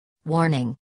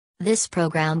Warning. This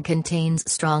program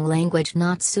contains strong language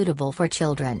not suitable for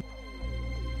children.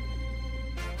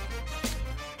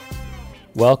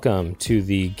 Welcome to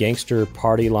the Gangster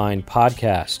Party Line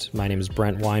podcast. My name is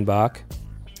Brent Weinbach.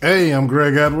 Hey, I'm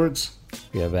Greg Edwards.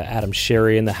 We have Adam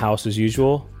Sherry in the house as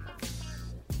usual.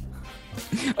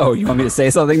 Oh, you want me to say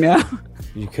something now?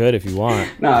 You could if you want.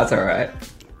 No, that's all right.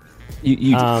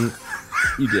 You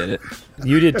did it.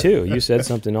 You did too. You said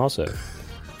something also.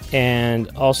 And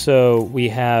also we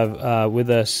have with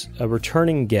us a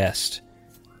returning guest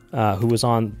who was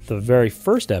on the very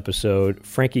first episode,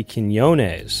 Frankie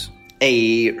Quinones.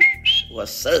 Hey,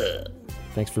 what's up?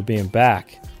 Thanks for being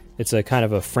back. It's a kind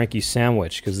of a Frankie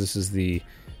sandwich because this is the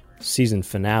season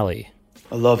finale.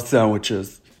 I love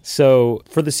sandwiches. So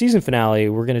for the season finale,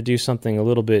 we're going to do something a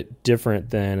little bit different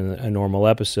than a normal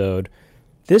episode.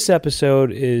 This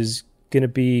episode is going to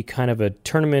be kind of a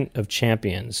Tournament of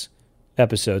Champions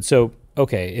episode. So,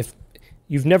 okay, if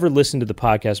you've never listened to the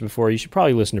podcast before, you should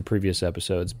probably listen to previous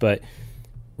episodes, but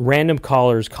random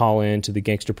callers call in to the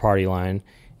Gangster Party Line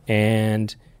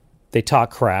and they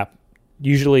talk crap,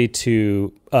 usually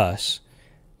to us.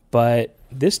 But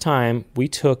this time we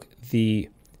took the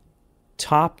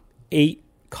top 8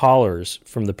 callers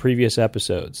from the previous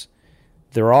episodes.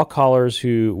 They're all callers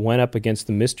who went up against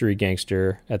the Mystery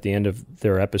Gangster at the end of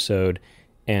their episode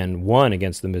and won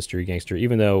against the Mystery Gangster,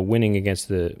 even though winning against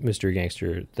the Mystery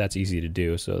Gangster, that's easy to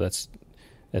do, so that's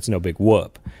no big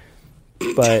whoop.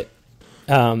 But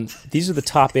these are the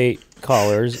top 8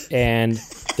 callers, and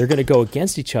they're going to go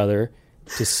against each other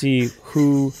to see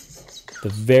who the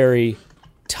very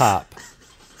top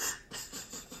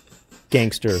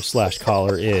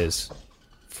gangster/caller is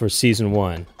for season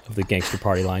 1 of the Gangster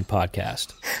Party Line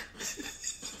podcast.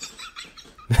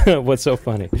 What's so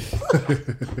funny?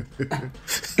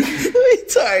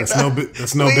 Sorry, that's no big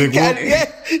whoop.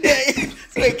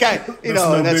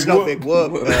 That's no big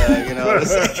whoop.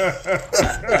 That's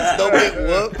no big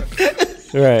whoop.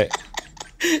 Right.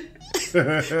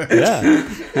 Yeah.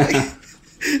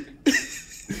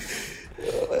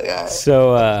 Oh my God.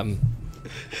 So,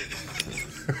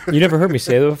 you never heard me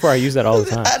say that before? I use that all the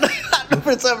time.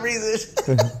 For some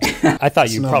reason. I thought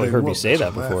you probably heard me say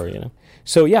that before, you know.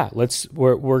 So yeah,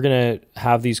 we're gonna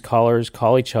have these callers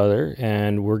call each other,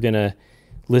 and we're gonna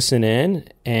listen in,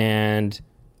 and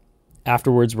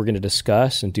afterwards we're gonna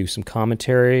discuss and do some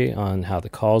commentary on how the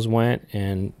calls went,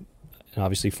 and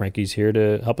obviously Frankie's here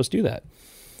to help us do that.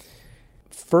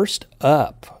 First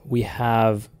up, we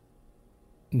have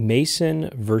Mason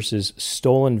versus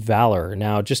Stolen Valor.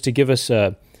 Now, just to give us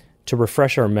to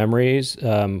refresh our memories,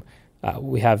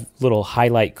 we have little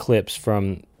highlight clips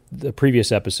from the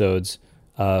previous episodes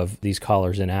of these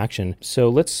callers in action. So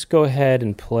let's go ahead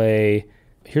and play.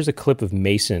 Here's a clip of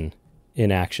Mason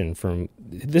in action from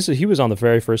this. He was on the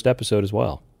very first episode as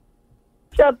well.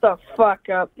 Shut the fuck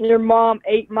up. Your mom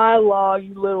ate my log,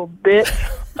 you little bitch.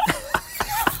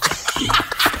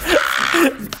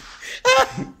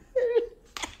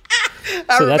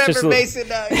 I remember Mason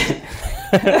now.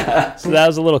 So that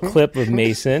was a little clip of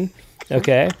Mason.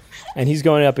 Okay. And he's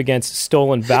going up against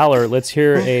Stolen Valor. Let's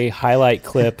hear a highlight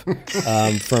clip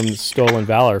from Stolen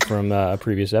Valor from a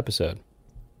previous episode.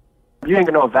 You ain't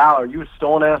gonna know Valor. You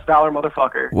stolen-ass Valor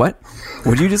motherfucker. What?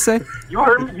 What did you just say? You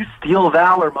heard me? You steal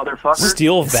Valor, motherfucker.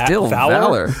 Steal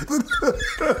Valor?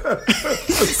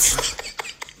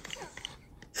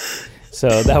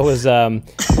 So that was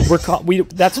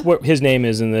that's what his name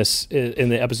is in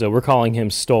the episode. We're calling him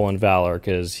Stolen Valor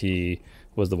because he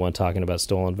was the one talking about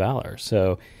Stolen Valor.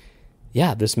 So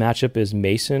yeah, this matchup is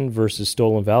Mason versus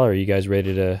Stolen Valor. Are you guys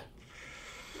ready to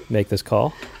make this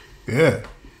call? Yeah.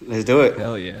 Let's do it.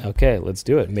 Hell yeah. Okay, let's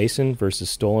do it. Mason versus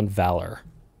Stolen Valor.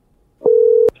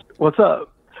 What's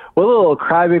up? What little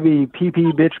crybaby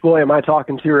PP bitch boy am I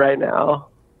talking to right now?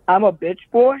 I'm a bitch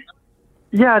boy?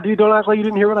 Yeah, dude, don't act like you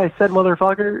didn't hear what I said,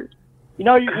 motherfucker. You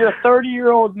know, you're a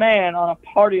 30-year-old man on a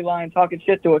party line talking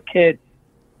shit to a kid.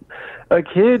 A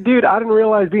kid? Dude, I didn't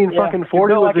realize being fucking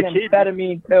 40 was like a an kid.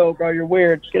 amphetamine pill, bro. You're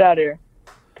weird. Get out of here.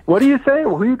 What are you saying?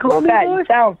 Who are you calling me, Fat. boy? You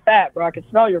sound fat, bro. I can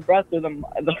smell your breath through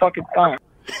the fucking phone.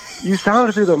 You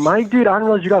sounded through the mic, dude. I didn't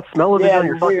realize you got smell-o-vision on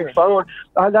your fucking phone.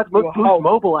 That's Boost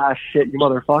Mobile ass shit, you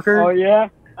motherfucker. Oh, yeah?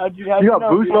 You got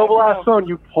Boost Mobile ass phone,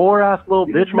 you poor-ass little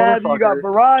bitch motherfucker. You got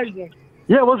Verizon.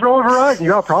 Yeah, what's wrong with Verizon? You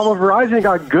got a problem with Verizon? It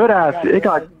got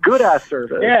good ass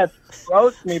service. Yeah,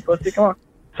 roast me, pussy. Come on.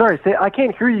 Sorry, I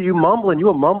can't hear you. You mumbling. You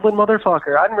a mumbling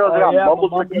motherfucker. I didn't realize I got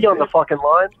mumbled McGee on the fucking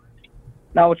line.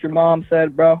 Not what your mom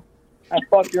said, bro. I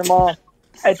fucked your mom.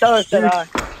 Hey, tell her said hi.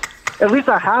 At least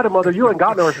I had a mother. You ain't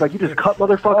got no respect. You just cut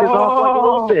motherfuckers off like a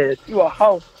little bitch. You a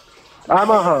hoe. I'm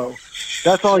a hoe.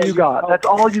 That's all you got. That's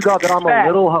all you got, that I'm a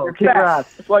little hoe. You're Congrats.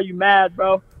 fat. That's why you mad,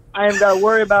 bro. I ain't got to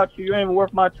worry about you. You ain't even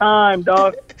worth my time,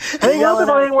 dog. Hang up if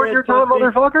I ain't worth your time,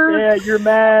 motherfucker. Yeah, you're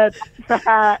mad.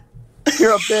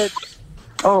 You're a bitch.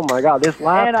 Oh my God, this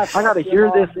laugh! I gotta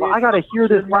hear this. I gotta hear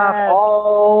this laugh mad.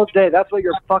 all day. That's what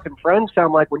your fucking friends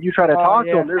sound like when you try to talk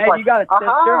to them. They're Hey, like, you got a sister?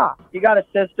 aha. You got a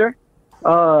sister?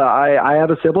 I have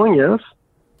a sibling. Yes,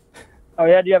 Oh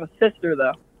yeah. Do you have a sister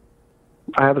though?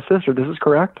 I have a sister. This is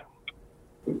correct.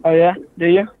 Oh yeah. Do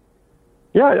you?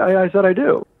 Yeah, I said I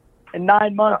do. In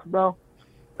 9 months, bro.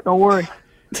 Don't worry.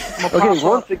 Okay,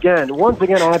 once again,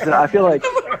 I feel like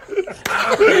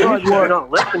you are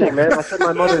not listening, man. I said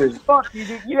my mother is. Fuck you,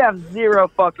 dude. You have zero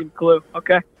fucking clue.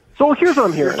 Okay. So here's what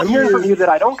I'm hearing. I'm hearing from you that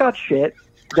I don't got shit.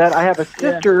 That I have a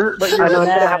sister, but and I'm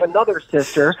gonna have another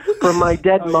sister from my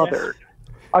dead mother.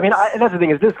 I mean, and that's the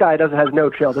thing is, this guy has no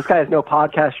chill. This guy has no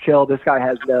podcast chill. This guy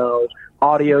has no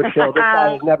audio chill. This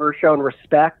guy has never shown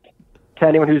respect to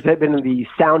anyone who's been in the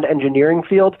sound engineering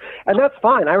field, and that's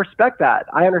fine. I respect that.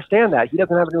 I understand that. He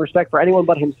doesn't have any respect for anyone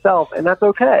but himself, and that's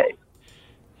okay.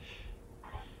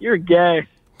 You're gay.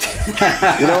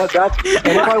 You know what? That's,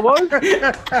 and if I was,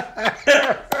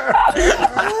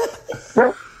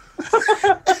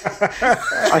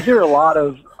 I hear a lot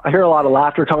of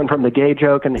laughter coming from the gay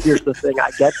joke, and here's the thing: I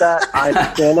get that. I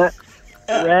understand that.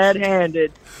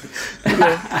 Red-handed. You're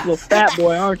a little fat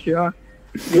boy, aren't you? Huh?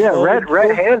 Yeah,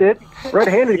 red-handed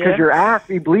because your ass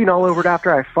be bleeding all over it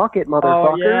after I fuck it,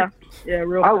 motherfucker. Oh, yeah,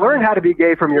 real. I learned how to be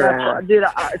gay from your ass. Dude,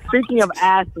 speaking of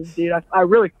asses, dude, I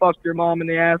really fucked your mom in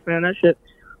the ass, man. That shit,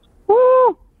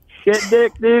 woo, shit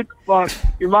dick, dude. Fuck,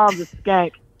 your mom's a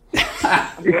skank.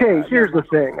 Okay, here's the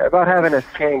thing about having a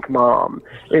skank mom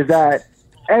is that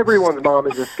everyone's mom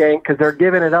is a skank because they're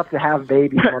giving it up to have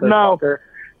babies, motherfucker.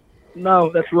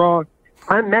 No, that's wrong.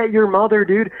 I met your mother,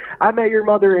 dude. I met your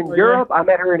mother in Europe. I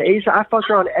met her in Asia. I fucked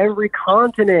her on every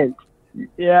continent.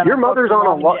 Yeah, your mother's on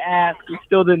a lot. Ass. You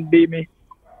still didn't beat me.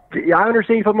 Yeah, I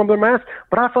understand you fucked my mother in the ass,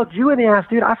 but I fucked you in the ass,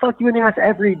 dude. I fucked you in the ass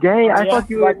every day. I fucked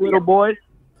you like little boys.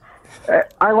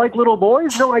 I like little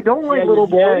boys? No, I don't like little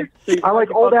boys. I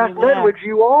like old-ass men, which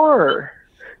you are.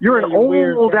 You're an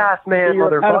old-ass man,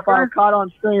 you're motherfucker. A pedophile caught on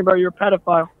stream, bro. You're a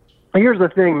pedophile. Here's the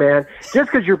thing, man. Just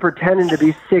because you're pretending to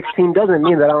be 16 doesn't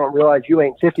mean that I don't realize you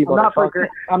ain't 50, motherfucker.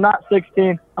 I'm not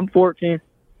 16. I'm 14.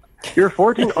 You're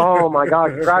 14? Oh, my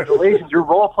God. Congratulations. You're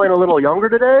role-playing a little younger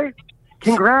today?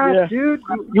 Congrats, dude.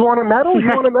 You want a medal? You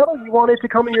want a medal? You want it to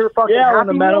come in your fucking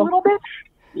Happy Meal, little bitch?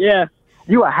 Yeah.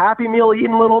 You a Happy Meal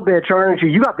eating little bitch, aren't you?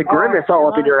 You got the grimace all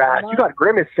up in your ass. You got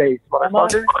grimace face,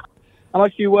 motherfucker. How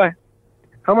much do you weigh?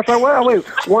 How much I weigh? I weigh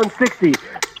 160.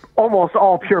 Almost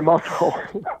all pure muscle.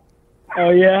 Oh,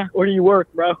 yeah? Where do you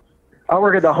work, bro? I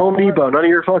work at the Home Depot. None of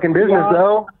your fucking business,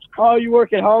 though. Oh, you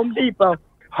work at Home Depot?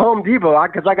 Home Depot,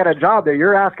 because I got a job there.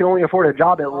 Your ass can only afford a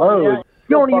job at Lowe's. Yeah.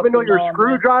 You don't even know your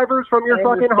screwdrivers from your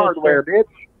fucking hardware, bitch.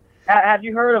 Have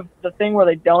you heard of the thing where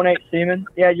they donate semen?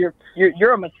 Yeah, you're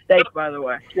a mistake, by the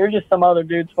way. You're just some other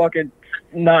dude's fucking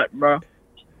nut, bro.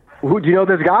 Do you know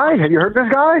this guy? Have you heard this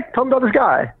guy? Tell me about this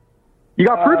guy. You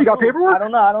got proof? You got paperwork? I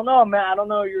don't know, man. I don't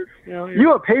know.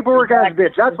 You a paperwork ass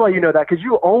bitch. That's why you know that, because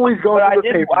you always go into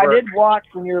the paperwork. I did watch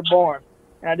when you were born,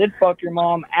 and I did fuck your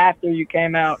mom after you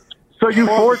came out. So you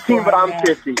 14, but I'm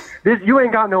 50. You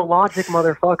ain't got no logic,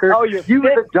 motherfucker. Oh, you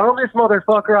the dumbest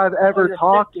motherfucker I've ever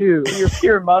talked to. You're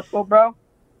pure muscle, bro.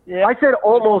 Yeah. I said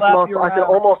almost muscle. I said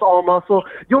almost all muscle.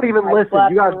 You don't even listen.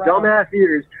 You got dumbass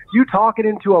ears. You talking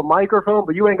into a microphone,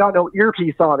 but you ain't got no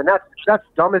earpiece on, and that's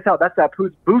dumb as hell. That's that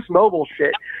Boost Mobile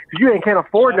shit. Because you can't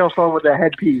afford no phone with a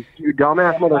headpiece. You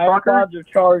dumbass motherfucker. My AirPods are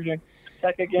charging.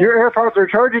 Check again. Your AirPods are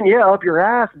charging? Yeah, up your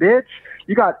ass, bitch.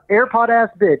 You got AirPod ass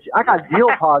bitch. I got Deal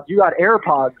Pods. You got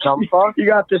AirPods, dumb fuck. You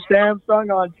got the Samsung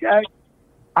on check.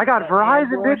 I got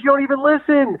Verizon, bitch. You don't even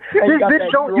listen. This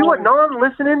bitch don't. You a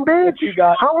non-listening bitch.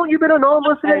 How long you been a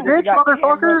non-listening bitch,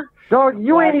 motherfucker? Dog,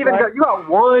 you ain't even got. You got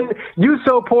one. You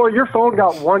so poor. Your phone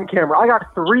got one camera. I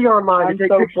got 3 on mine to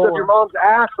take pictures of your mom's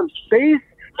ass from space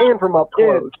and from up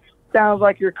close. Dude, sounds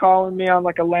like you're calling me on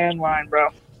like a landline, bro.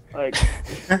 Like.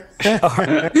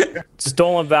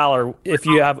 Stolen Valor, if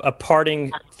you have a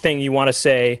parting thing you want to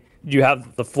say, you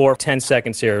have the floor. 10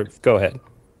 seconds here. Go ahead.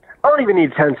 I don't even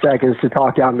need 10 seconds to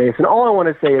talk down Mason. All I want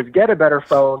to say is get a better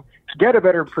phone, get a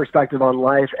better perspective on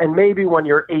life, and maybe when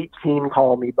you're 18,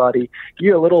 call me, buddy.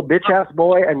 You're a little bitch-ass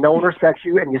boy, and no one respects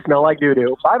you, and you smell like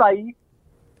doo-doo. Bye-bye.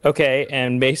 Okay,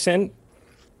 and Mason?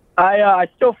 I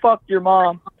still fucked your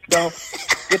mom, so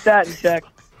get that in check.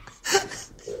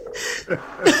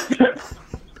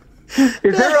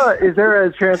 Is there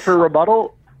a chance for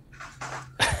rebuttal?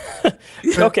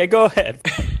 Okay, go ahead.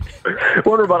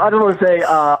 One rebuttal. I just want to say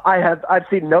I've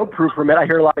seen no proof from it. I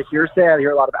hear a lot of hearsay. I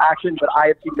hear a lot of action, but I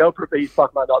have seen no proof that he's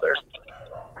fucked my mother.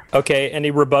 Okay,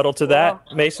 any rebuttal to that,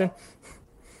 Mason?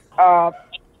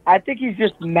 I think he's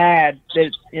just mad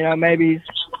that, maybe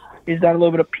he's done a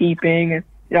little bit of peeping. And,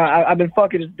 I've been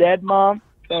fucking his dead mom,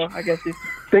 so I guess he's...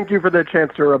 Thank you for the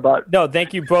chance to rebut. No,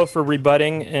 thank you both for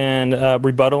rebuttaling.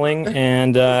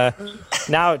 And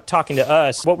now talking to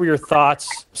us, what were your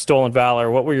thoughts, Stolen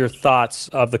Valor? What were your thoughts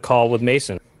of the call with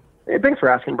Mason? Hey, thanks for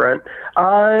asking, Brent.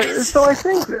 So I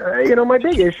think, my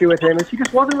big issue with him is he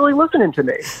just wasn't really listening to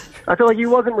me. I feel like he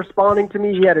wasn't responding to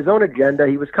me. He had his own agenda.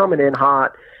 He was coming in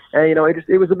hot. And,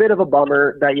 it was a bit of a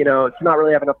bummer that, to not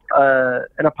really have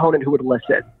an opponent who would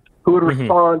listen, who would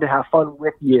respond to have fun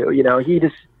with you.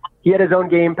 He had his own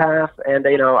game path, and,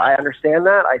 I understand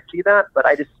that. I see that. But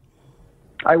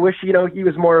I wish, he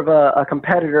was more of a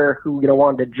competitor who,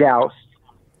 wanted to joust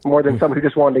more than someone who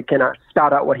just wanted to kind of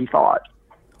spout out what he thought.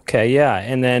 Okay, yeah.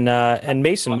 And then, and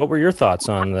Mason, what were your thoughts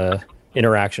on the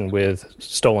interaction with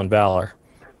Stolen Valor?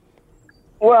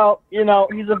 Well,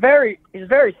 he's very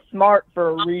smart for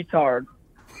a retard.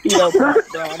 Bro,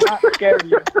 I'm not scared of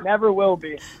you. Never will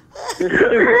be. You're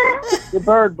stupid. You're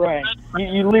bird brain.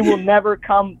 You will never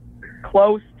come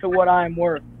close to what I'm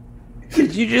worth.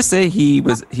 Did you just say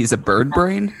he's a bird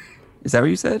brain? Is that what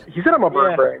you said? He said I'm a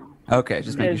bird brain. Okay,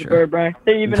 just making He's sure. a bird brain.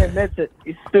 He even admits it.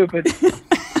 He's stupid.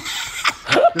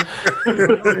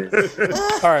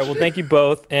 All right, well, thank you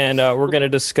both, and we're going to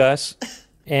discuss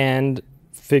and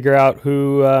figure out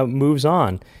who moves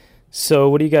on. So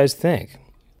what do you guys think?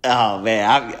 Oh,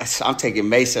 man, I'm taking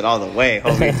Mason all the way,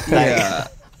 homie.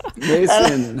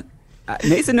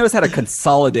 Mason knows how to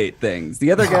consolidate things.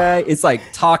 The other guy is like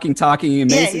talking, and Mason...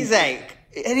 Yeah, he's like,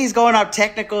 and he's going up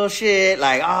technical shit,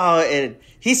 like, and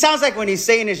he sounds like when he's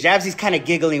saying his jabs, he's kind of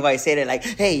giggling while he's saying it, like,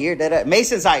 hey, you're da-da.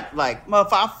 Mason's like,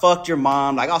 motherfucker, I fucked your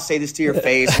mom, like, I'll say this to your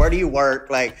face, where do you work,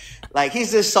 like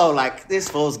he's just so, like, this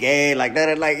fool's gay, like,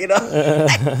 that, like,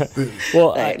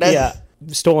 Well, yeah,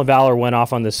 Stolen Valor went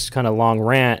off on this kind of long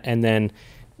rant, and then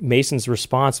Mason's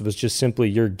response was just simply,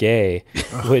 you're gay,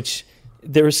 which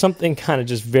there was something kind of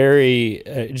just very,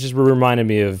 it just reminded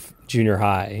me of junior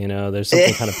high, there's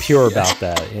something kind of pure about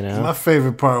that, My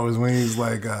favorite part was when he's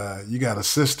like, you got a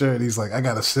sister, and he's like, I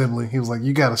got a sibling. He was like,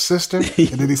 you got a sister? And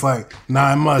then he's like,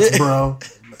 9 months, bro.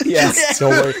 Yes.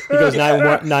 Don't worry. He goes,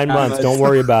 nine months. Don't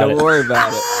worry about it. Don't worry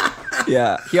about it.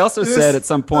 Yeah. He also said at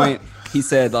some point, he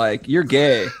said, like, you're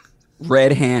gay,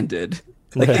 red-handed.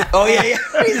 Like, oh, yeah.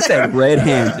 He just said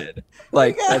red-handed.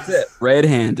 Like, that's it.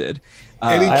 Red-handed.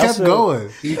 And he kept going.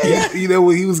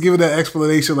 When he was giving that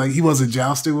explanation, like he wasn't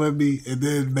jousting with me, and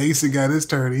then Mason got his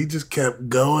turn. He just kept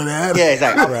going at it. Yeah, he's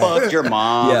like, I fucked your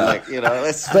mom. Yeah. Like,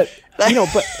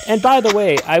 and by the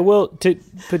way, I will to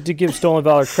give Stolen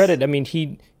Valor credit. I mean,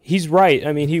 he's right.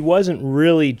 I mean, he wasn't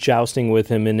really jousting with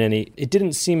him in any. It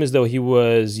didn't seem as though he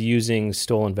was using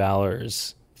Stolen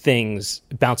Valor's things,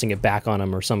 bouncing it back on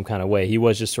him or some kind of way. He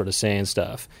was just sort of saying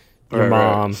stuff. Your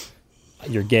mom,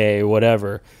 you're gay,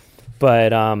 whatever.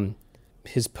 But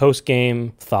his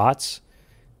post-game thoughts,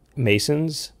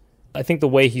 Mason's, I think the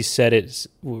way he said it,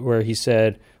 where he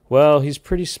said, well, he's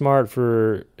pretty smart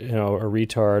for, a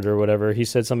retard or whatever. He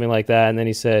said something like that, and then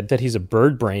he said that he's a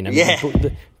bird brain. I mean,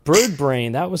 the bird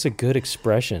brain, that was a good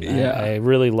expression. Yeah. I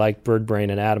really liked bird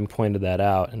brain, and Adam pointed that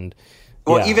out. And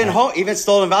even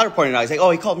Stolen Valor pointed out, he's like,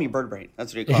 oh, he called me bird brain.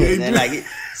 That's what he called me. And then,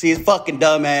 he's fucking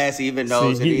dumbass. He even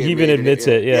knows it. He even admits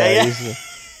it. Yeah.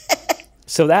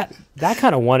 So that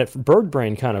kind of won it. Bird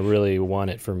brain kind of really won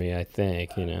it for me, I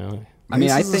think. I mean,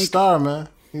 I think a star, man.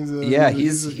 He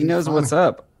knows what's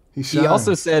up. He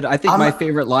also said, I think my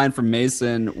favorite line from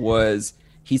Mason was,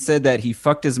 he said that he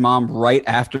fucked his mom right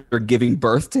after giving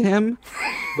birth to him,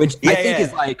 which I think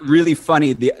is like really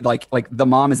funny. Like the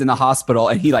mom is in the hospital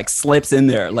and he like slips in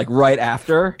there like right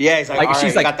after. Yeah, he's like, all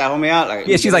she's right, got that homie out. Like,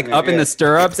 yeah, she's like up in the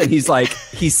stirrups and he's like,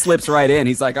 he slips right in.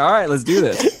 He's like, all right, let's do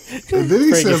this. And then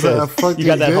he says, I fucked you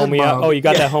got that homie mom. out. Oh, you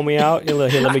got that homie out? Here,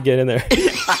 let me get in there.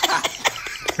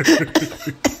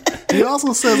 He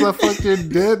also says, I fucked your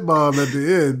dead mom at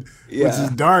the end, which is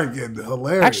dark and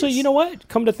hilarious. Actually, you know what?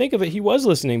 Come to think of it, he was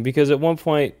listening because at one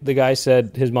point the guy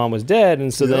said his mom was dead,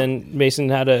 and so then Mason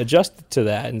had to adjust to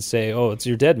that and say, oh, it's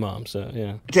your dead mom. So,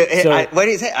 yeah. What did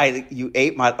he say? You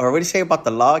ate my, or what did he say about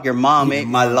the log? Your mom ate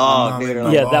my log. Dude.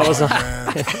 Yeah, that was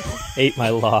ate my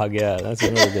log. Yeah, that's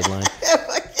a really good line.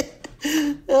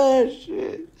 Oh,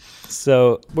 shit.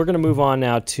 So we're going to move on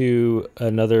now to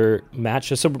another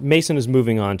match. So Mason is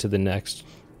moving on to the next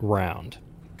round.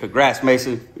 Congrats,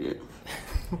 Mason.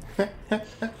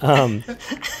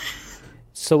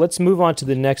 So let's move on to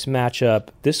the next matchup.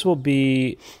 This will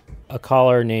be a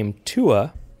caller named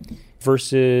Tua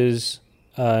versus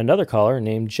another caller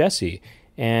named Jesse.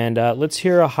 And let's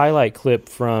hear a highlight clip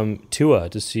from Tua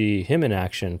to see him in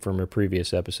action from a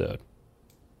previous episode.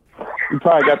 You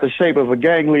probably got the shape of a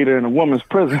gang leader in a woman's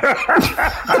prison.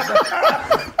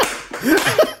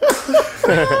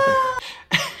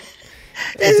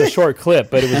 It's a short clip,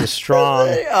 but it was a strong.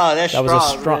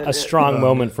 A strong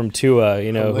moment from Tua.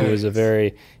 You know, who was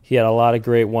he had a lot of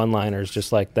great one-liners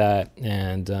just like that,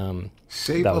 and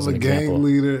shape that was of a gang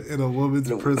leader in a woman's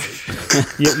prison.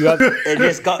 And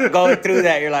just going through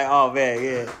that, you're like, oh man,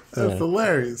 yeah, that's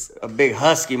hilarious. A big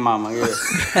husky mama, yeah.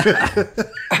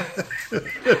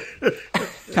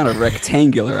 Kind of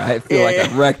rectangular. I feel like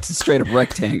a straight up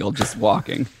rectangle just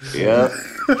walking. Yeah.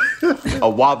 A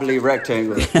wobbly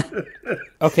rectangle.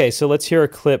 Okay, so let's hear a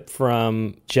clip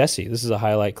from Jesse. This is a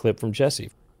highlight clip from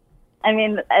Jesse. I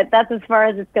mean, that's as far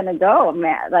as it's going to go,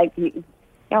 man. Like, y'all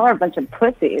are a bunch of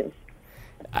pussies.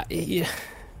 Yeah.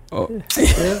 Oh.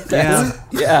 Yeah.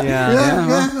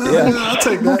 I'll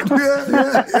take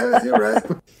that. Yeah, you're right.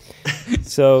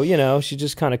 So, you know, she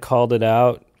just kind of called it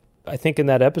out. I think in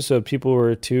that episode, people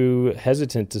were too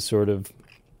hesitant to sort of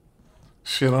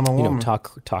shit on a woman.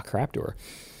 Talk crap to her.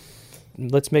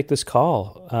 Let's make this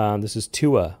call. This is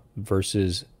Tua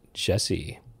versus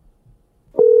Jesse.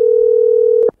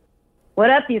 What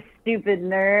up, you stupid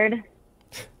nerd?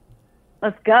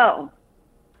 Let's go.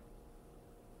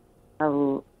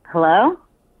 Hello?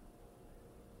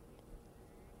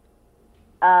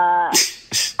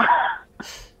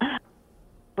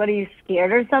 What, are you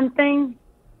scared or something?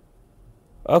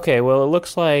 Okay, well, it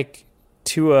looks like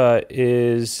Tua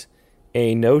is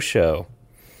a no-show.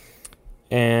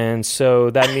 And so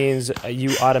that means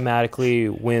you automatically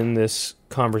win this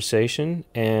conversation,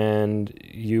 and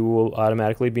you will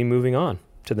automatically be moving on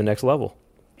to the next level.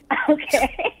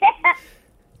 Okay.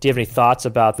 Do you have any thoughts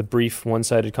about the brief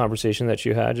one-sided conversation that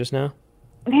you had just now?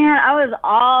 Man, I was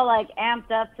all like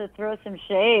amped up to throw some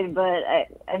shade, but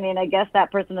I mean, I guess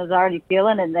that person was already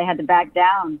feeling it and they had to back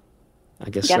down. I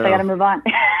guess I got to move on.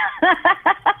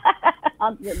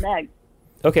 On to the next.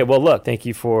 Okay, well, look, thank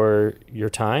you for your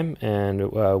time,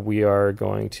 and we are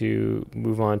going to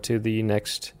move on to the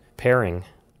next pairing.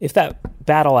 If that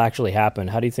battle actually happened,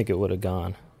 how do you think it would have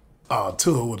gone? Oh,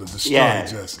 Tua would have destroyed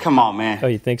Jesse. Come on, man. Oh,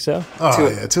 you think so?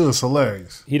 Oh, Tua's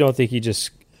hilarious. You don't think he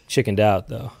just chickened out,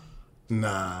 though?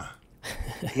 Nah.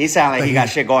 He sounded like he got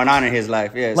shit going on in his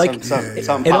life. Yeah, like,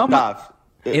 something popped off.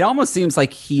 It almost seems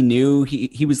like he knew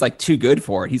he was like too good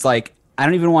for it. He's like, I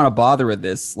don't even want to bother with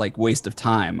this like waste of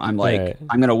time. I'm like, right.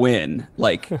 I'm gonna win.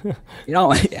 Like, you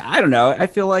know, I don't know. I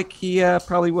feel like he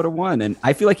probably would have won, and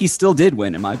I feel like he still did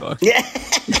win in my book. Yeah,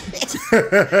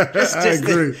 I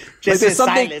agree. Just his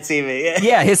silence, even.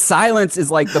 Yeah, his silence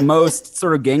is like the most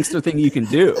sort of gangster thing you can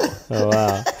do. Oh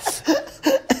wow.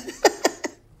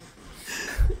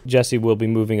 Jesse will be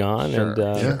moving on, sure. And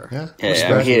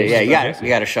I'm here. Yeah, you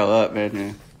got to show up, man.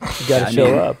 You got to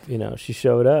show up. You know, she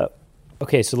showed up.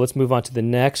 Okay, so let's move on to the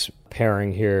next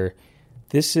pairing here.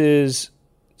 This is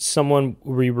someone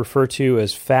we refer to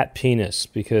as Fat Penis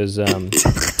because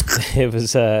it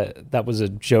was that was a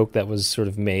joke that was sort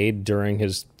of made during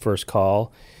his first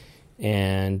call,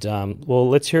 and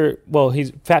let's hear. Well,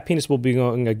 Fat Penis will be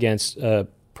going against a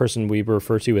person we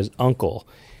refer to as Uncle.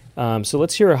 So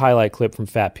let's hear a highlight clip from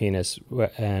Fat Penis,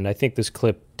 and I think this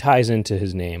clip ties into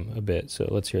his name a bit. So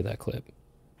let's hear that clip.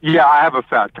 Yeah, I have a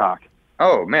fat cock.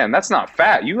 Oh, man, that's not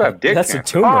fat. You have dick cancer. That's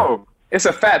a tumor. Oh. It's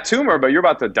a fat tumor, but you're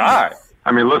about to die.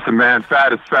 I mean, listen, man,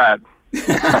 fat is fat.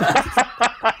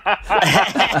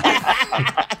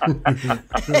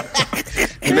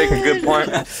 You make a good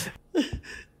point.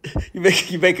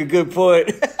 You make a good point.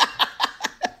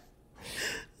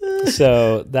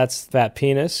 So that's Fat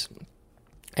Penis.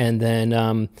 And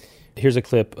then here's a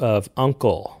clip of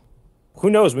Uncle. Who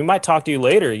knows? We might talk to you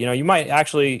later. You know, you might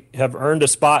actually have earned a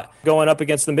spot going up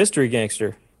against the mystery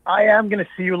gangster. I am going to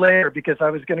see you later because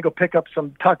I was going to go pick up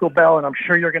some Taco Bell, and I'm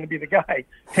sure you're going to be the guy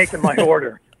taking my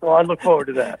order. So I look forward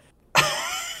to that.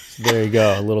 There you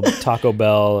go. A little Taco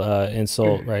Bell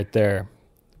insult right there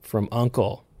from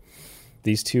Uncle.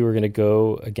 These two are going to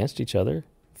go against each other.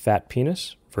 Fat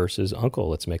Penis versus Uncle.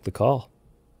 Let's make the call.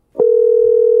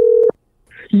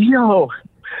 Yo,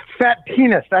 Fat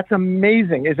Penis. That's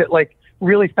amazing. Is it like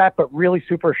really fat but really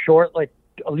super short? Like,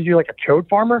 are you like a chode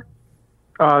farmer?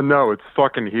 No, it's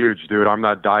fucking huge, dude. I'm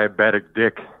not diabetic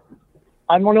dick.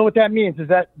 I don't know what that means. Does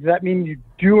that mean you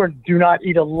do or do not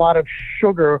eat a lot of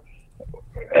sugar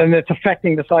and it's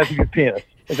affecting the size of your penis?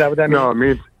 Is that what that means? No,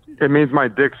 it means my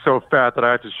dick's so fat that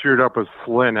I have to shoot up with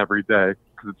Flynn every day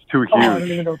because it's too huge. Oh, I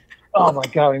don't even know. Oh my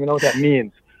God, I don't even know what that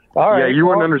means. All right. Yeah, you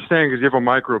wouldn't understand because you have a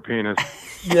micro penis.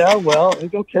 Yeah, well,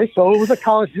 okay. So it was a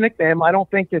college nickname. I don't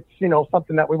think it's,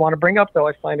 something that we want to bring up, though.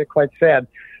 I find it quite sad.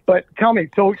 But tell me,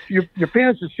 so your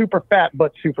penis is super fat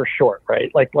but super short,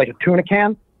 right? Like a tuna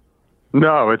can?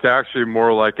 No, it's actually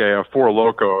more like a Four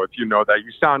Loko, if you know that.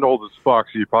 You sound old as fuck,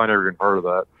 so you probably never even heard of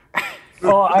that.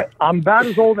 Oh, I'm about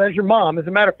as old as your mom. As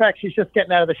a matter of fact, she's just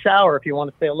getting out of the shower if you want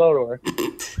to say hello to her.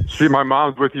 See, my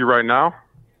mom's with you right now?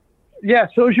 Yeah,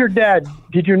 so's your dad.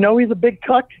 Did you know he's a big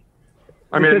cuck?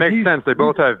 I mean, it makes sense. They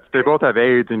both have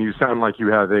AIDS, and you sound like you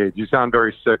have AIDS. You sound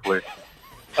very sickly.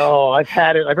 Oh, I've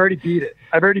had it. I've already beat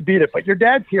it. But your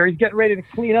dad's here. He's getting ready to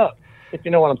clean up, if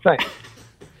you know what I'm saying.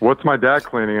 What's my dad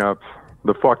cleaning up?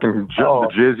 The fucking the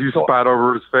jizz you spat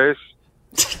over his face?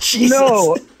 Jesus.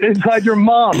 No, inside your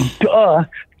mom. Duh.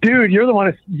 Dude, you're the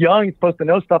one who's young. You're supposed to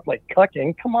know stuff like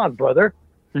cucking. Come on, brother.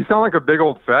 You sound like a big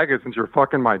old faggot since you're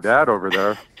fucking my dad over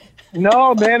there.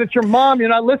 No, man, it's your mom. You're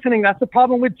not listening. That's the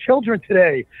problem with children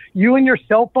today. You and your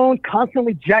cell phone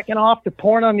constantly jacking off to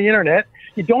porn on the internet.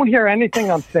 You don't hear anything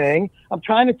I'm saying. I'm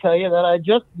trying to tell you that I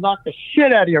just knocked the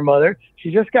shit out of your mother.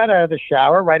 She just got out of the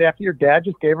shower right after your dad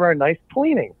just gave her a nice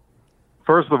cleaning.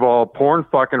 First of all, porn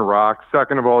fucking rocks.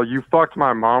 Second of all, you fucked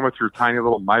my mom with your tiny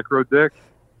little micro dick.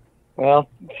 Well,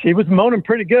 she was moaning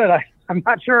pretty good. I'm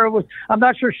not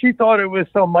sure she thought it was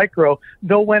so micro,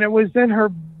 though when it was in her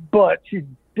butt, she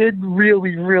did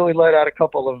really, really let out a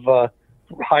couple of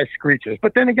high screeches.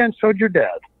 But then again, so did your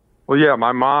dad. Well, yeah,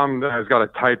 my mom has got a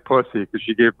tight pussy because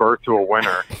she gave birth to a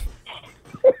winner.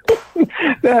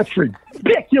 That's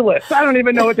ridiculous. I don't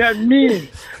even know what that means.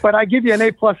 But I give you an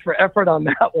A+ for effort on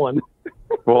that one.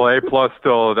 Well, A+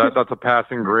 still, that's a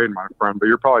passing grade, my friend. But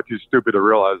you're probably too stupid to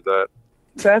realize that.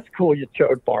 That's cool, you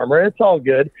chode farmer. It's all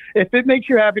good. If it makes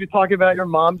you happy to talk about your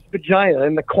mom's vagina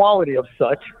and the quality of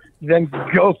such, then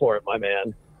go for it, my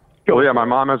man. Well, yeah, my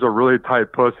mom has a really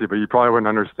tight pussy, but you probably wouldn't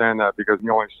understand that because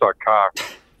you only suck cock.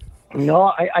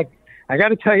 No, I got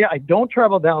to tell you, I don't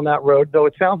travel down that road, though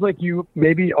it sounds like you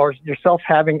maybe are yourself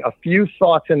having a few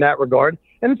thoughts in that regard.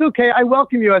 And it's okay. I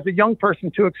welcome you as a young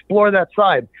person to explore that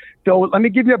side. So let me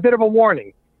give you a bit of a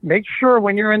warning. Make sure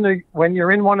when you're in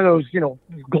one of those,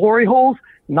 glory holes,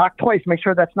 knock twice. Make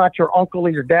sure that's not your uncle or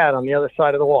your dad on the other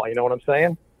side of the wall. You know what I'm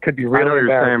saying? Could be really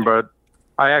embarrassing. I know what you're saying, but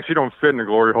I actually don't fit in a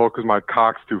glory hole because my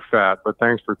cock's too fat. But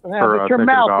thanks for thinking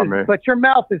about me. But your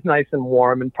mouth is nice and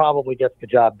warm and probably gets the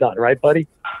job done, right, buddy?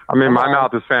 I mean, my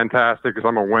mouth is fantastic because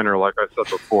I'm a winner, like I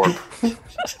said before.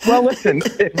 Well, listen,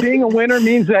 if being a winner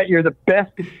means that you're the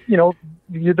best,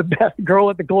 you're the best girl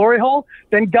at the glory hole,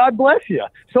 then God bless you.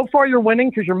 So far, you're winning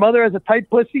because your mother has a tight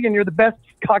pussy and you're the best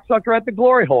cocksucker at the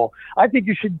glory hole. I think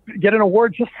you should get an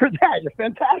award just for that. You're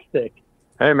fantastic.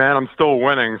 Hey, man, I'm still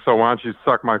winning, so why don't you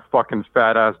suck my fucking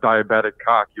fat-ass diabetic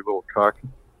cock, you little cuck.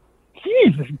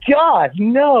 Jesus, God,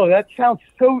 no, that sounds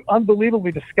so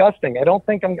unbelievably disgusting. I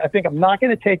think I'm not going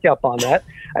to take you up on that.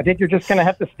 I think you're just going to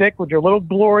have to stick with your little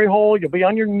glory hole. You'll be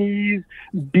on your knees,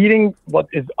 beating what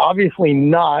is obviously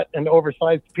not an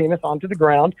oversized penis onto the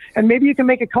ground, and maybe you can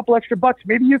make a couple extra bucks.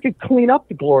 Maybe you could clean up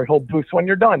the glory hole booths when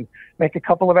you're done. Make a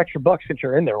couple of extra bucks since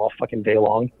you're in there all fucking day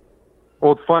long.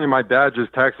 Well, it's funny. My dad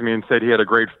just texted me and said he had a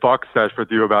great fuck sesh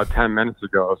with you about 10 minutes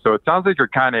ago. So it sounds like you're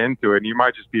kind of into it, and you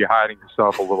might just be hiding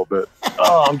yourself a little bit.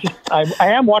 Oh, I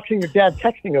am watching your dad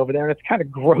texting over there, and it's kind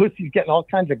of gross. He's getting all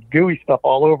kinds of gooey stuff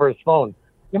all over his phone.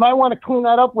 You might want to clean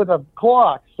that up with a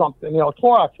Clorox something, a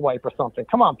Clorox wipe or something.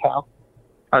 Come on, pal.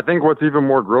 I think what's even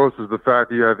more gross is the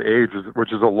fact that you have AIDS,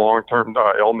 which is a long-term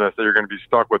illness that you're going to be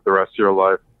stuck with the rest of your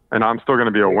life. And I'm still going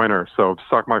to be a winner, so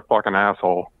suck my fucking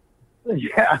asshole.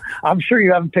 Yeah, I'm sure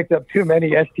you haven't picked up too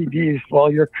many STDs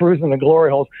while you're cruising the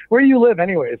glory holes. Where do you live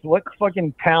anyways? What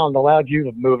fucking town allowed you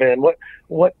to move in? What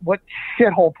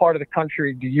shithole part of the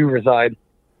country do you reside?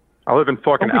 I live in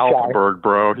fucking Alphaberg,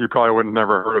 bro. You probably wouldn't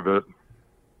never heard of it.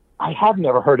 I have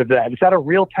never heard of that. Is that a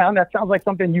real town? That sounds like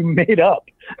something you made up.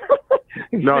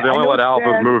 No, they only let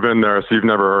alphas move in there, so you've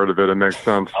never heard of it. It makes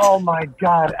sense. Oh, my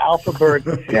God,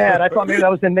 Alphaberg. Sad. I thought maybe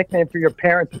that was the nickname for your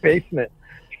parents' basement.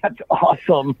 That's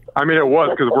awesome. I mean, it was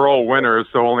because we're all winners,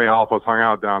 so only alphas hung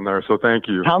out down there, so thank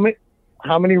you. How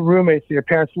many roommates do your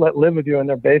parents let live with you in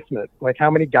their basement? Like,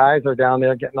 how many guys are down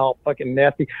there getting all fucking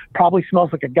nasty? Probably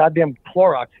smells like a goddamn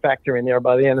Clorox factory in there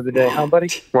by the end of the day, huh, buddy?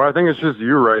 Well, I think it's just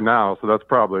you right now, so that's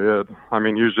probably it. I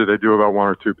mean, usually they do about one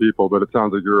or two people, but it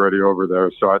sounds like you're already over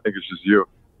there, so I think it's just you.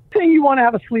 Think you want to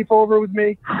have a sleepover with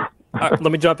me? Let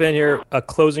me jump in here. A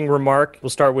closing remark.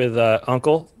 We'll start with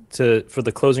Uncle. For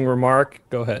the closing remark,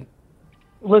 go ahead.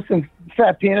 Listen,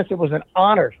 Fat Penis, it was an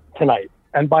honor tonight.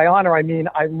 And by honor, I mean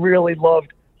I really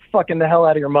loved fucking the hell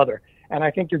out of your mother. And I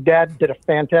think your dad did a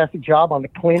fantastic job on the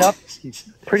cleanup. He's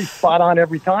pretty spot on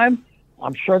every time.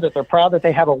 I'm sure that they're proud that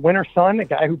they have a winner son, a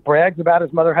guy who brags about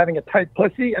his mother having a tight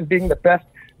pussy and being the best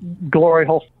glory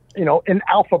hole, in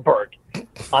Alphaberg.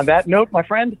 On that note, my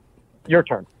friend, your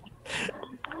turn.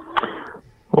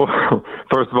 Well,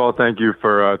 first of all, thank you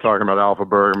for talking about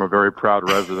Alphaberg. I'm a very proud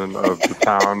resident of the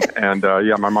town. And,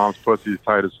 my mom's pussy is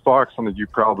tight as fuck, something you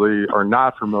probably are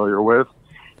not familiar with.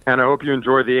 And I hope you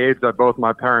enjoy the AIDS that both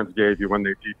my parents gave you when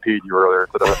they DP'd you earlier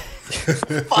today.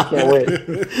 Can't wait.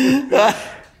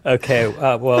 Okay,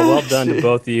 well done to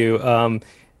both of you.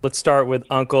 Let's start with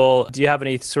Uncle. Do you have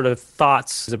any sort of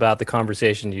thoughts about the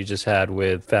conversation you just had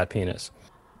with Fat Penis?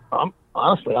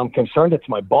 Honestly, I'm concerned it's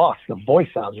my boss. The voice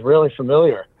sounds really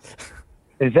familiar.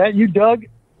 Is that you, Doug?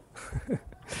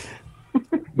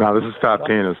 No, this is Fat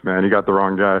Penis, man. You got the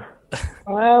wrong guy.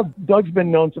 Well, Doug's been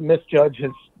known to misjudge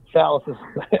his phalluses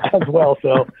as well,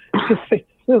 so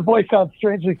his voice sounds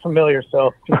strangely familiar,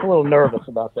 so just a little nervous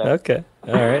about that. Okay,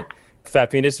 all right.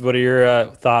 Fat Penis, what are your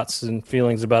thoughts and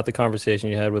feelings about the conversation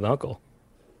you had with Uncle?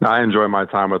 I enjoy my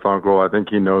time with Uncle. I think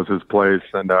he knows his place,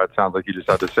 and it sounds like he just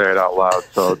had to say it out loud.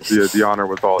 So the honor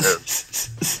was all his.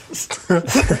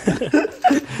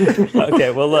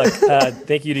 Okay, well, look,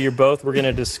 thank you to you both. We're going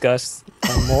to discuss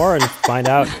more and find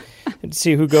out and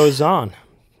see who goes on.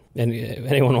 And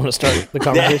anyone want to start the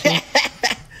conversation?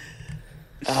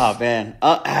 Oh, man.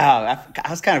 I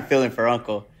was kind of feeling for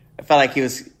Uncle. I felt like he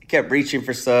kept reaching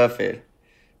for stuff. And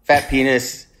Fat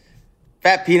Penis,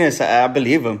 I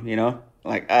believe him,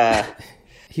 Like,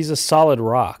 he's a solid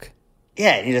rock.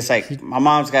 Yeah, he just like, my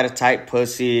mom's got a tight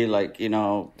pussy. Like,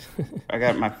 I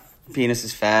got my penis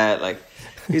is fat. Like,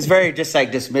 he's very just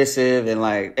like dismissive and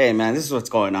like, hey man, this is what's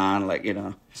going on. Like, He's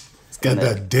got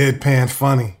that deadpan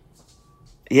funny.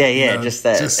 Yeah, just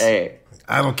that. Hey,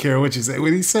 I don't care what you say.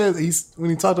 When he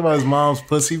talked about his mom's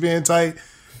pussy being tight,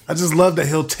 I just love that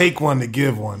he'll take one to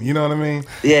give one. You know what I mean?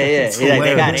 Yeah.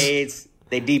 They got AIDS.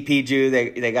 They DP'd you.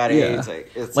 They got AIDS.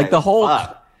 Like the whole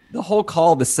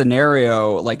call, the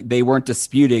scenario, like they weren't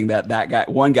disputing that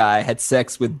one guy had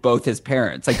sex with both his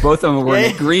parents. Like both of them were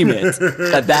in agreement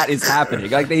that is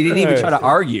happening. Like they didn't even try to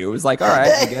argue. It was like, all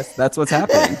right, I guess that's what's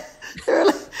happening.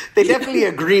 They definitely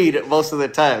agreed most of the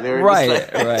time. They were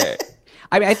right.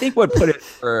 I mean, I think what put it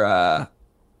for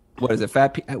what is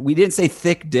it? We didn't say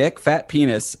thick dick, fat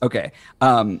penis. Okay,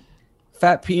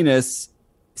 Fat Penis.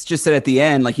 It's just that at the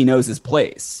end, like he knows his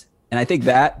place, and I think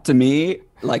that to me,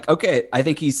 like, okay, I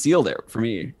think he sealed it for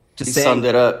me. He summed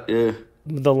it up. Yeah.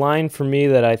 The line for me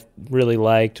that I really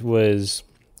liked was,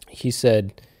 he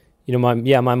said,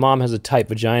 my mom has a tight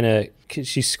vagina.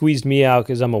 She squeezed me out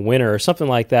because I'm a winner, or something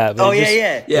like that. But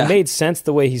It made sense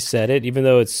the way he said it, even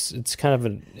though it's kind of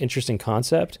an interesting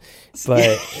concept.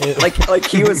 But like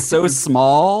he was so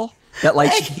small that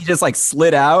like he just like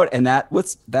slid out, and I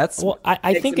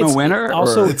think it's a winner.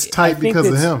 Also, it's tight because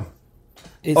of him.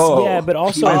 But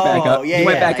also he went back up. He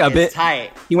went back up.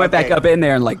 He went back up in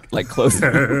there and like closed.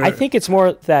 I think it's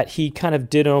more that he kind of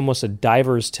did almost a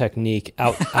diver's technique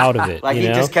out of it. Like he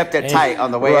just kept it tight on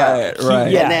the way up.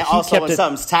 Right. And then also when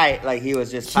something's tight, like he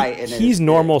was just tight. He's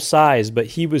normal size, but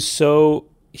he's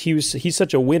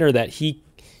such a winner that he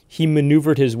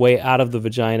maneuvered his way out of the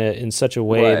vagina in such a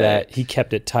way that he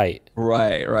kept it tight.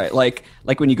 Right. Like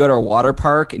when you go to a water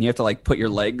park and you have to like put your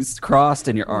legs crossed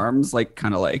and your arms like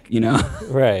kind of like,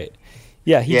 Right.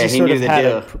 Yeah, he just sort of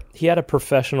had a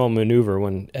professional maneuver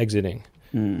when exiting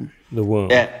the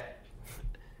womb. Yeah.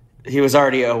 He was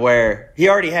already aware. He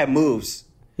already had moves.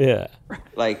 Yeah.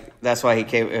 Like that's why he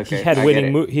came. Okay, he had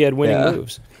winning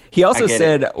moves. He also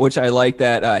said, which I like,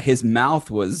 that his mouth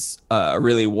was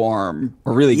really warm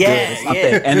or really good or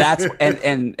something, and that's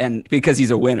and because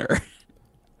he's a winner,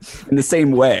 in the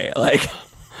same way, like.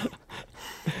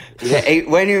 Yeah,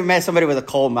 when you met somebody with a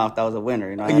cold mouth, that was a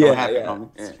winner.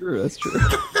 That's true. That's true.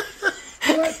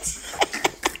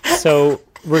 So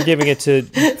we're giving it to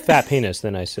Fat Penis.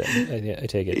 Then I said, I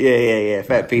take it. Yeah.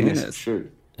 Fat Penis. True.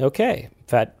 Okay,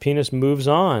 Fat Penis moves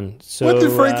on. So what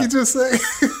did Frankie just say?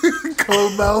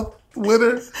 Cold mouth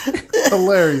winner.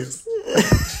 Hilarious.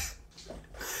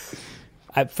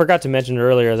 I forgot to mention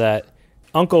earlier that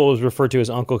Uncle was referred to as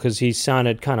Uncle because he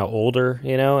sounded kind of older,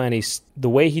 and the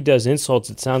way he does insults,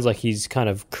 it sounds like he's kind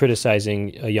of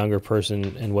criticizing a younger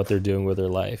person and what they're doing with their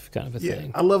life, kind of a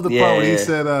thing. I love the part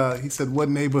where he said, "What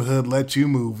neighborhood let you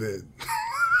move in?"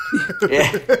 You're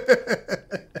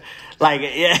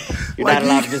not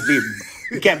allowed to just be.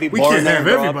 You can't be born can't there have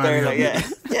and grow everybody up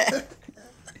there.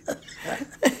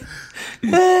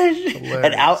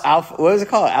 And Alpha, what was it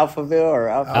called? Alphaville or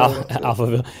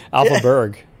Alphaberg.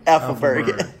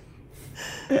 Alphaberg.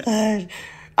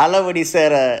 I love when he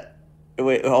said,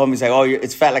 Homie's like, oh,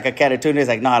 it's fat like a can of tuna. He's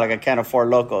like, nah, like a can of Four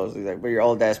Locos. He's like, but your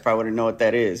old ass probably wouldn't know what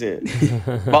that is. Yeah.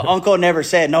 But Uncle never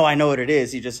said, no, I know what it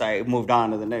is. He just like moved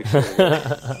on to the next shit.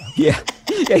 Yeah,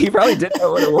 he probably didn't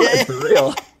know what it was for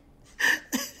real.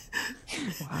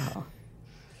 Wow.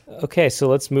 Okay, so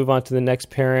let's move on to the next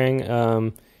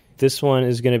pairing. This one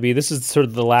is going to be, this is sort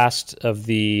of the last of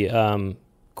the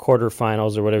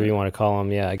quarterfinals or whatever you want to call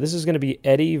them. Yeah, this is going to be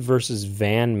Eddie versus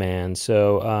Van Man.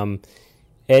 So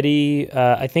Eddie,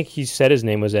 I think he said his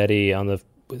name was Eddie on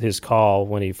his call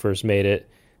when he first made it.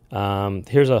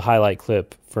 Here's a highlight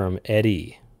clip from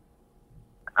Eddie.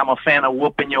 I'm a fan of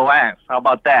whooping your ass. How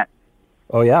about that?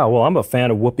 Oh, yeah. Well, I'm a fan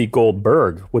of Whoopi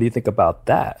Goldberg. What do you think about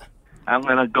that? I'm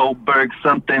going to Goldberg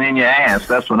something in your ass.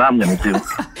 That's what I'm going to do.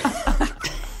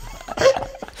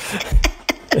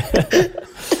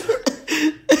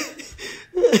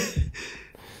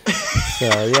 So,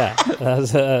 yeah, that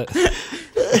was a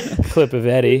clip of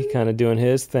Eddie kind of doing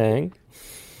his thing.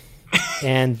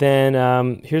 And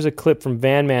then here's a clip from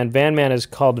Van Man. Van Man is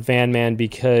called Van Man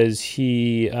because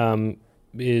he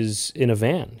is in a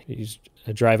van. He's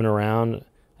driving around,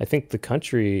 I think, the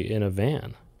country in a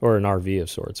van or an RV of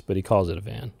sorts, but he calls it a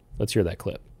van. Let's hear that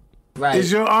clip. Right.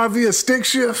 Is your RV a stick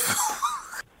shift?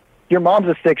 Your mom's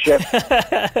a stick shift. All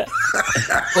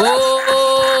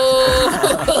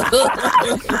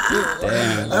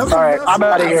right, I'm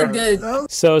out of here.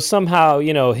 So somehow,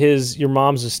 your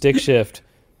mom's a stick shift.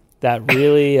 That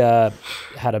really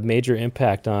had a major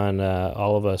impact on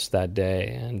all of us that day.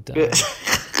 And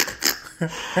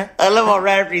I love how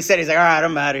right after he said, he's like, all right,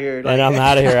 I'm out of here. And I'm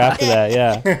out of here after that,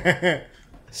 yeah.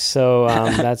 So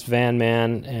that's Van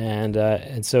Man.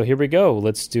 And so here we go.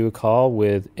 Let's do a call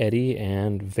with Eddie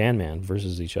and Van Man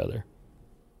versus each other.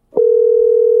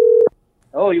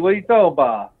 Oh, what are you talking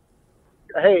about?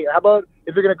 Hey, how about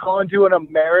if you're going to call into an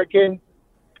American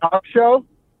talk show,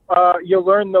 you'll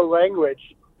learn the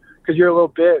language because you're a little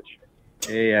bitch.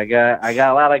 Hey, I got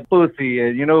a lot of pussy.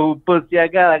 And you know who pussy I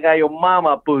got? I got your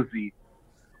mama pussy.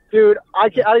 Dude, I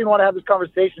don't even want to have this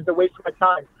conversation. It's a waste of my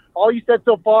time. All you said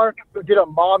so far did a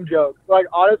mom joke. Like,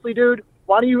 honestly, dude,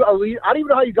 why don't you at least, I don't even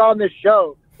know how you got on this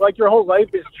show. Like, your whole life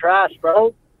is trash,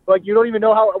 bro. Like, you don't even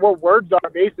know what words are,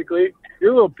 basically.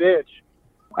 You're a little bitch.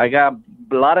 I got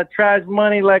a lot of trash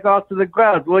money, like, off to the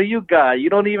ground. What you got? You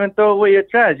don't even throw away your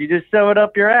trash. You just shove it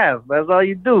up your ass. That's all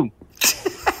you do.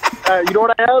 You know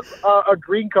what I have? A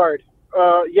green card.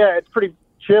 Yeah, it's pretty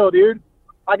chill, dude.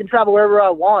 I can travel wherever I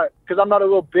want because I'm not a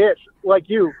little bitch like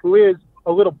you, who is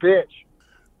a little bitch.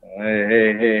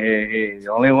 Hey. The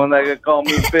only one that can call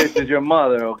me bitch is your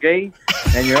mother, okay?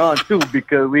 And your aunt, too,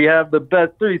 because we have the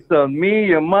best threesome. Me,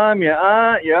 your mom, your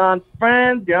aunt's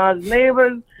friends, your aunt's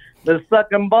neighbors. They're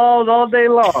sucking balls all day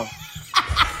long.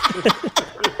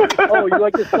 Oh, you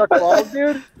like to suck balls,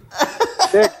 dude?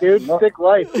 Sick, dude. Sick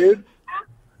life, dude.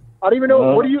 I don't even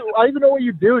know I don't even know what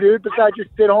you do, dude, besides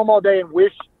just sit home all day and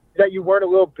wish that you weren't a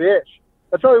little bitch.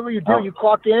 That's probably what you do. You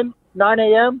clock in 9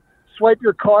 a.m., swipe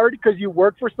your card because you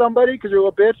work for somebody because you're a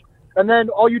little bitch, and then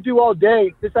all you do all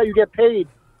day, this is how you get paid.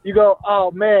 You go,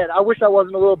 oh, man, I wish I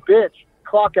wasn't a little bitch.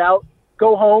 Clock out,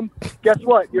 go home. Guess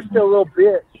what? You're still a little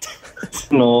bitch.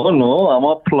 No, I'm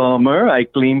a plumber. I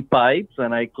clean pipes,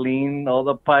 and I clean all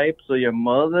the pipes of your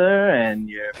mother and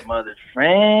your mother's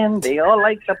friend. They all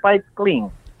like the pipes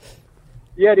clean.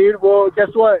 Yeah, dude. Well, guess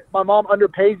what? My mom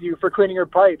underpays you for cleaning her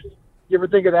pipes. You ever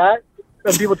think of that?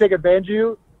 And people take advantage of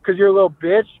you because you're a little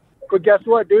bitch. But guess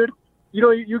what, dude? You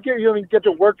don't even get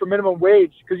to work for minimum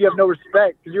wage because you have no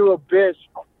respect because you're a little bitch.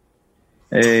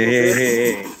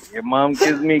 Hey. Your mom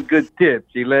gives me good tips.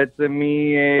 She lets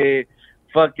me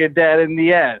fuck your dad in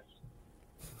the ass.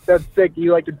 That's sick.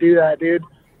 You like to do that, dude.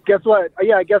 Guess what?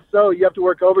 Yeah, I guess so. You have to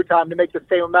work overtime to make the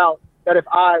same amount that if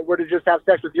I were to just have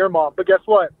sex with your mom. But guess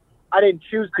what? I didn't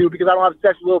choose to because I don't have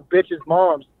sex with little bitches'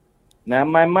 moms. Now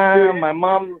my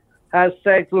mom has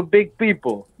sex with big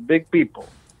people. Big people.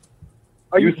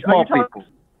 Are you small people?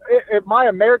 If my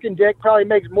American dick probably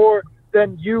makes more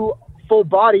than you full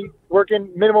body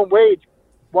working minimum wage.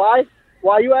 Why?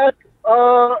 Why you ask?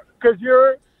 Because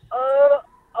you're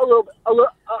a little,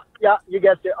 yeah, you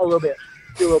guessed it, a little bit.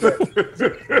 You're a little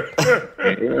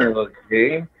bit.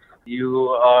 Okay. You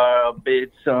are a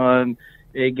bitch on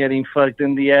getting fucked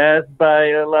in the ass by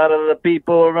a lot of the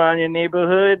people around your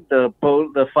neighborhood.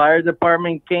 The fire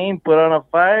department came, put on a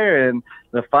fire, and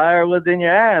the fire was in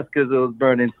your ass because it was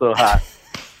burning so hot.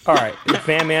 All right.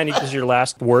 Van Man, this is your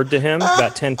last word to him.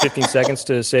 About 10, 15 seconds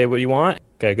to say what you want.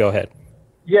 Okay, go ahead.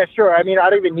 Yeah, sure. I mean, I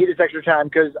don't even need this extra time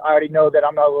because I already know that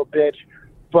I'm not a little bitch.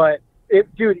 But,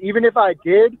 dude, even if I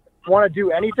did want to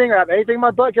do anything or have anything in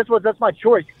my butt, guess what? That's my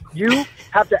choice. You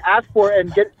have to ask for it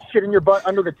and get shit in your butt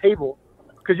under the table.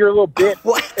 because you're a little bitch,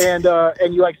 and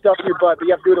you like stuff in your butt, but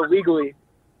you have to do it illegally,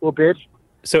 little bitch.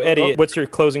 So Eddie, what's your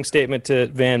closing statement to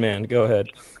Van Man? Go ahead.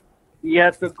 He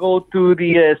has to go to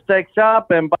the sex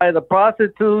shop and buy the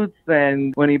prostitutes,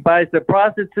 and when he buys the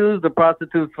prostitutes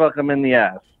fuck him in the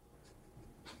ass.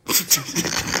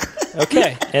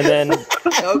 Okay, and then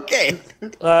okay.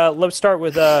 Let's start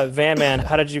with Van Man.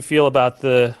 How did you feel about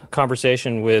the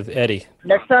conversation with Eddie?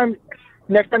 Next time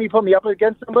you put me up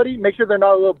against somebody, make sure they're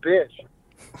not a little bitch.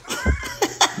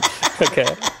 Okay.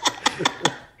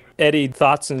 Eddie,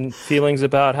 thoughts and feelings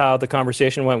about how the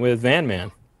conversation went with Van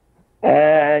Man?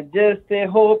 Just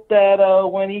hope that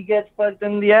when he gets fucked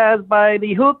in the ass by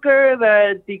the hooker,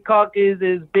 that the cock is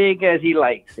as big as he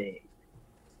likes it.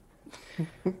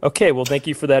 Okay, well, thank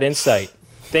you for that insight.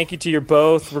 Thank you to you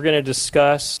both. We're going to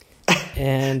discuss,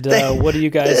 and what do you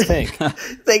guys think?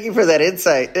 Thank you for that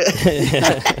insight.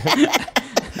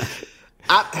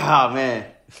 Oh, man.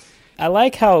 I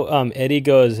like how Eddie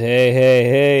goes,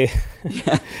 hey.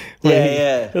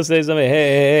 Yeah. He'll say something,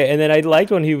 hey. And then I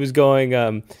liked when he was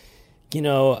going,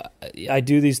 I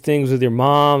do these things with your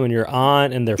mom and your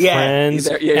aunt and their friends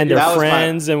and their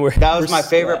friends. That was my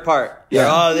favorite part. Yeah.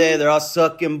 They're all there. They're all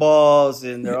sucking balls,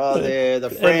 and they're all there. The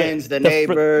friends, the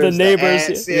neighbors, the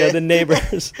aunts, the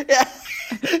neighbors. Yeah.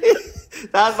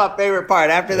 That was my favorite part.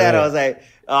 After that, I was like,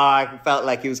 I felt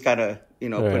like he was kind of,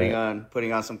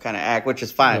 putting on some kind of act, which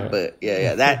is fine. But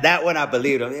that one I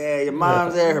believed him. Yeah, your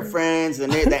mom's there, her friends,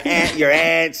 and your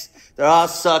aunts. They're all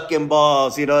sucking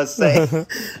balls, you know what I'm saying?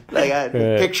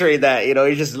 Picturing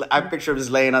that, I picture him just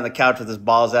laying on the couch with his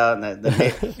balls out, and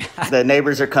the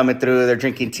neighbors are coming through, they're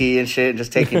drinking tea and shit, and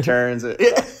just taking turns.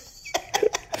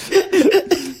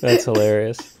 That's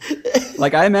hilarious.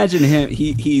 Like, I imagine him,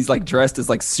 he's like dressed as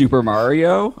like Super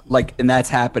Mario, and that's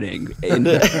happening in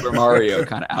the Super Mario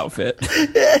kind of outfit.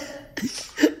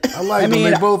 I like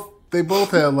them. They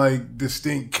both had like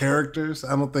distinct characters.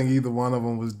 I don't think either one of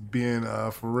them was being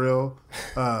for real.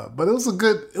 But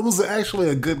it was actually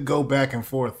a good go back and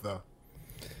forth though.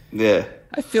 Yeah.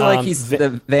 I feel like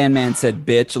the Van Man said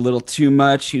bitch a little too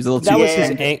much. He was a little too...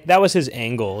 That was his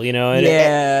angle, And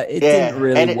it didn't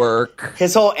really work.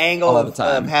 His whole angle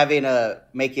of having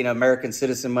making American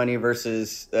citizen money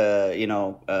versus,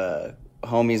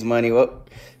 homies money. It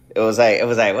was like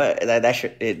what?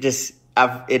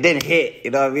 It didn't hit,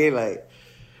 you know what I mean? Like,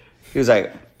 he was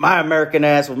like, my American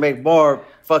ass will make more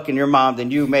fucking your mom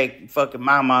than you make fucking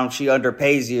my mom. She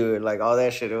underpays you, and like all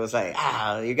that shit. It was like,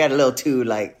 you got a little too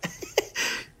like,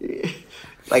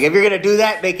 like if you're gonna do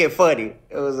that, make it funny.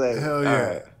 It was like, hell yeah. All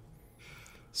right.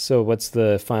 So what's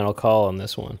the final call on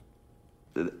this one?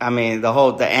 I mean,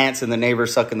 the ants and the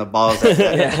neighbors sucking the balls.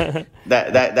 That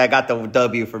got the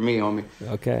W for me, homie.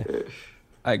 Okay,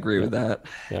 I agree with that.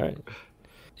 All right.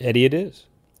 Eddie, it is.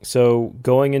 So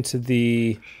going into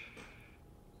the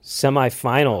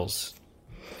semifinals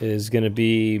is going to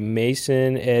be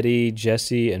Mason, Eddie,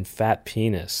 Jesse, and Fat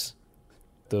Penis.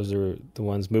 Those are the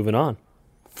ones moving on.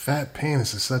 Fat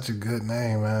Penis is such a good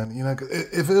name, man.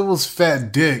 If it was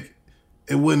Fat Dick,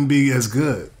 it wouldn't be as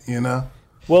good,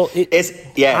 Well, it's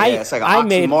like an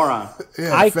oxymoron.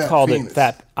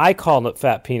 I called it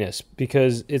Fat Penis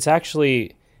because it's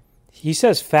actually, he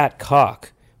says fat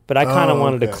cock. But I kind of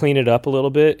wanted to clean it up a little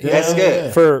bit. Yeah, that's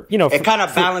good. It kind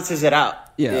of balances it out.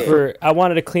 Yeah. I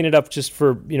wanted to clean it up just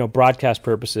for broadcast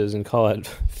purposes and call it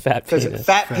Fat Penis. Because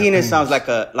Fat Penis sounds like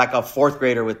a fourth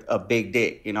grader with a big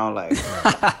dick. Like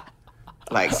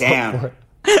damn.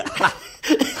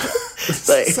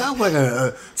 Sounds like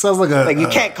a like you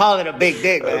can't call it a big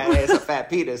dick, man. It's a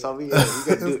fat penis. I mean,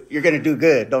 you're gonna do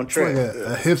good. Don't trip. It's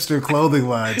like a hipster clothing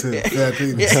line too. Fat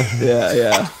penis.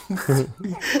 Yeah.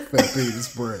 Fat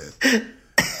penis bread.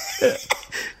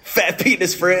 Fat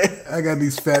penis bread. I got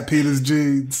these fat penis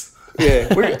jeans.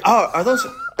 Yeah. Are those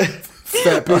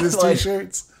fat penis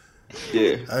t-shirts?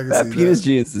 Yeah. Fat penis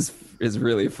jeans is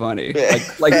really funny.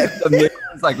 Like the middle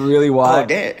is like really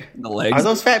wide. Oh, the legs. Are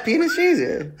those fat penis jeans?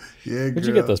 Yeah. Where'd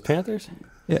you get those, Panthers?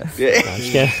 Yeah. No, I'm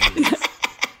just kidding.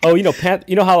 Oh, you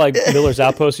know how like Miller's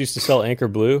Outpost used to sell Anchor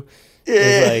Blue? Yeah.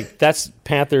 It's like that's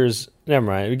Panthers. Never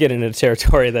mind. We get into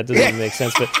territory that doesn't even make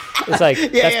sense, but it's like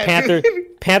that's Panther.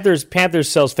 Panthers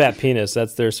sells Fat Penis.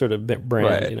 That's their sort of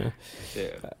brand,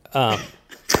 Yeah.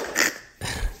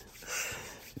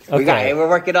 Okay. We're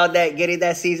working on that, getting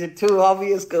that season 2,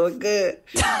 homie. It's going good.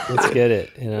 Let's get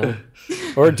it,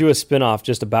 Or do a spinoff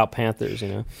just about Panthers,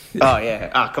 Oh,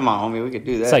 yeah. Oh, come on, homie. We could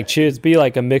do that. It's like Cheers. Be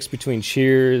like a mix between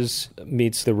Cheers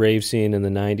meets the rave scene in the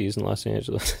 90s in Los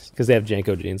Angeles because they have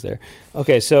Janko jeans there.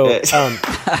 Okay, so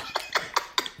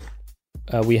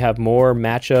we have more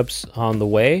matchups on the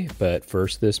way, but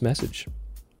first this message.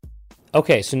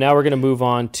 Okay, so now we're going to move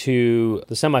on to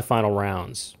the semifinal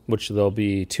rounds, which there'll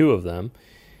be 2 of them.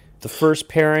 The first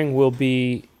pairing will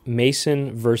be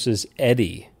Mason versus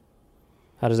Eddie.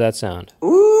 How does that sound?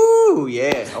 Ooh,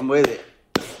 yeah, I'm with it.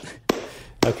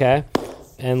 Okay,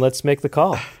 and let's make the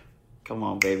call. Come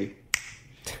on, baby.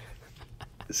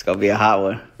 It's going to be a hot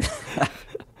one.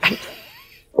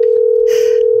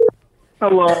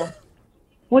 Hello.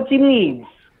 What you need?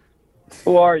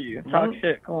 Who are you? Talk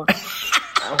shit. Come on.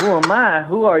 Who am I?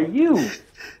 Who are you?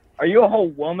 Are you a whole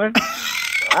woman?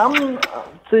 I'm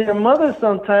to your mother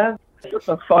sometimes. Shut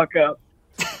the fuck up.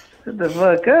 Shut the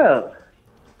fuck up.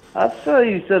 I'll tell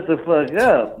you shut the fuck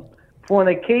up.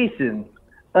 Fornication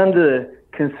under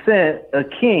consent a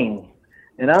king.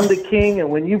 And I'm the king, and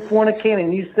when you fornicate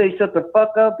and you say shut the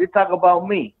fuck up, you talk about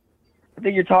me. I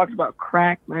think you're talking about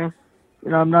crack, man.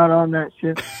 You know, I'm not on that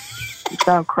shit. You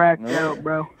sound cracked out,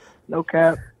 bro. No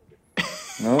cap.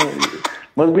 No,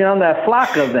 must be on that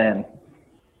flocka then.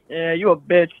 Yeah, you a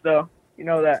bitch, though. You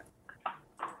know that.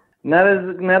 Not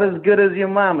as good as your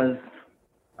mama's.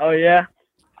 Oh, yeah?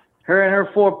 Her and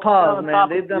her 4 paws, man.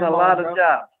 They've done a lot of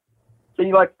jobs. So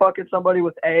you like fucking somebody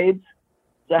with AIDS?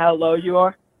 Is that how low you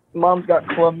are? Mom's got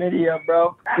chlamydia,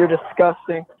 bro. You're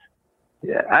disgusting.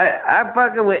 Yeah, I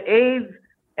fucking with AIDS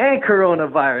and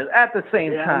coronavirus at the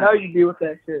same time. I know you do with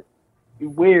that shit. You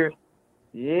weird.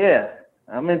 Yeah,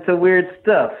 I'm into weird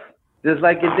stuff. Just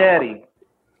like your daddy.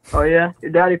 Oh, yeah?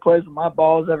 Your daddy plays with my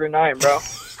balls every night, bro.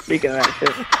 Speaking of that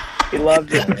shit. He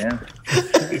loves it. Yeah.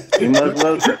 He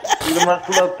must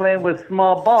love playing with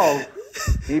small balls.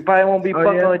 He probably won't be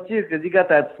fucking with you because you got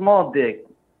that small dick.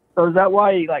 So is that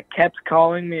why he kept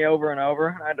calling me over and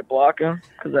over? I had to block him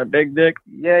because that big dick.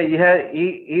 Yeah,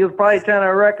 he was probably trying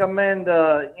to recommend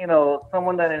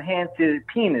someone that enhanced his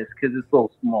penis because it's so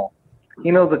small.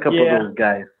 He knows a couple of those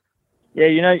guys. Yeah,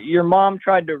 your mom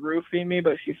tried to roofie me,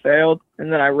 but she failed,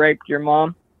 and then I raped your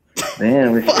mom.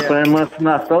 Damn, she probably must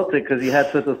not felt it because he had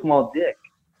such a small dick.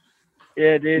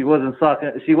 Yeah, dude.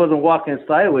 She wasn't walking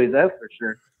sideways, that's for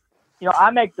sure.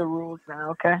 I make the rules now.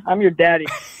 Okay, I'm your daddy.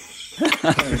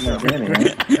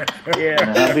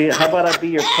 Yeah. How about I be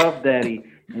your puff daddy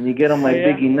and you get on my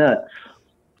biggie nuts?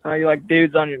 Oh, you like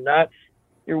dudes on your nuts?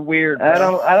 You're weird.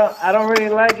 Bro. I don't really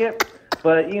like it,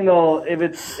 but if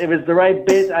it's the right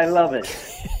bitch, I love it.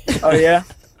 Oh yeah?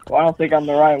 Well, I don't think I'm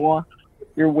the right one.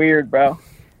 You're weird, bro.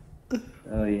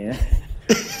 Oh yeah.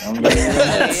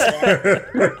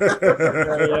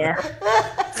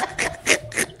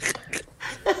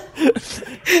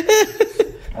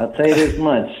 I'll tell you this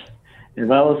much. If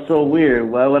I was so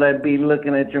weird, why would I be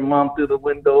looking at your mom through the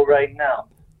window right now?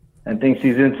 I think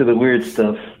she's into the weird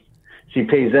stuff. She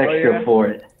pays extra for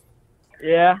it.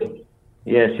 Yeah?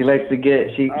 Yeah, she likes to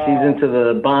she's into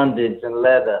the bondage and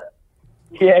leather.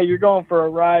 Yeah, you're going for a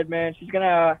ride, man. She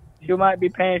might be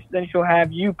paying, then she'll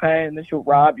have you pay, and then she'll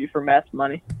rob you for mess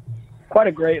money. Quite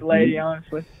a great lady,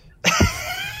 honestly.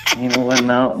 You know what,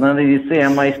 now that you say, I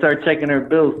might start checking her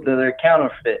bills that they're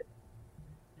counterfeit.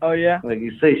 Oh, yeah? Like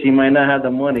you say, she might not have the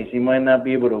money. She might not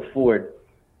be able to afford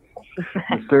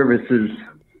the services.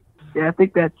 Yeah, I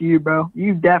think that's you, bro.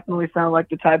 You definitely sound like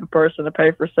the type of person to pay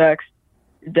for sex.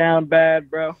 You're down bad,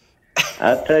 bro.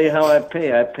 I'll tell you how I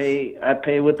pay. I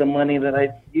pay with the money that I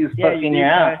use fucking your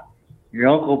ass. Your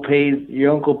uncle pays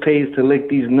to lick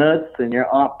these nuts, and your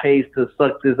aunt pays to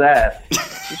suck this ass.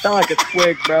 You sound like a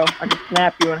twig, bro. I can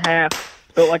snap you in half.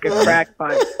 Built like a crack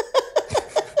pipe.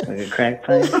 Like a crack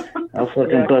pipe? I'll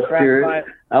fucking bust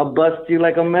I'll bust you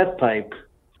like a meth pipe.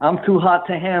 I'm too hot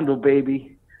to handle,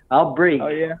 baby. I'll break. Oh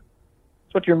yeah.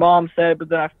 That's what your mom said, but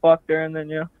then I fucked her, and then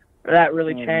that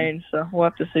really changed. So we'll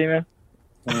have to see, man.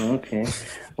 Oh, okay.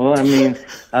 Well, I mean,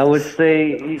 I would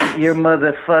say your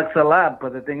mother fucks a lot,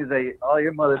 but the thing is that all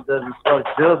your mother does is fuck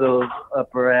dildos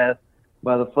up her ass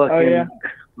by the fucking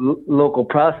local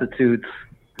prostitutes.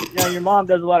 Yeah, your mom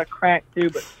does a lot of crack too,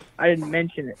 but I didn't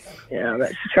mention it.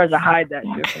 She tries to hide that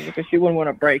shit from me because she wouldn't want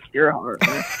to break your heart,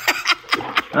 man.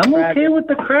 I'm okay with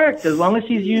the crack as long as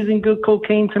she's using good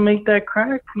cocaine to make that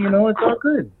crack. It's all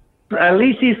good. At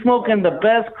least she's smoking the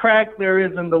best crack there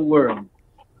is in the world.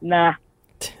 Nah.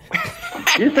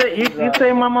 You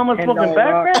say my mama's smoking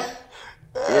bad crack?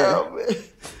 Yeah.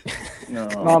 No,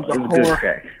 Mom's a it's good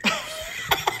crack.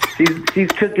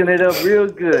 She's cooking it up real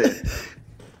good.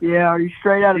 Yeah, are you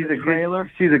straight out of the trailer?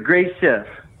 She's a great chef.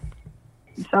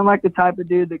 You sound like the type of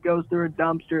dude that goes through a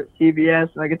dumpster at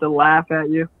CVS and I get to laugh at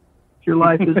you. Your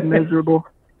life is miserable.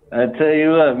 I tell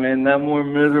you what, man, not more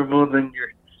miserable than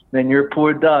your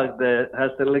poor dog that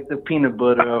has to lick the peanut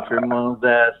butter off your mom's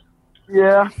ass.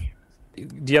 Yeah.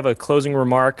 Do you have a closing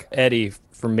remark, Eddie,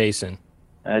 for Mason?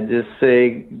 I just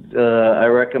say I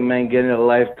recommend getting a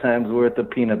lifetime's worth of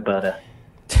peanut butter.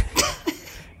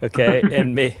 Okay,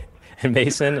 and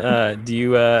Mason, do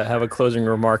you have a closing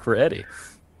remark for Eddie?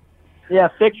 Yeah,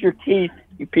 fix your teeth,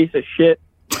 you piece of shit.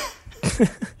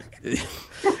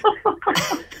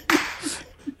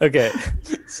 Okay,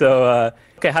 so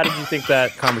how did you think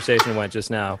that conversation went just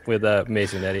now with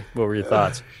Mason, Eddie? What were your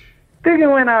thoughts? I think it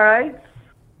went all right.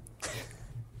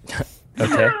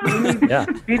 Okay, yeah.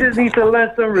 He just needs to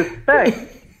learn some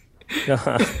respect.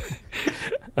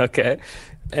 Okay,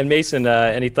 and Mason,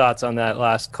 any thoughts on that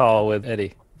last call with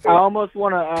Eddie? I almost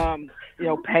want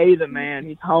to, pay the man.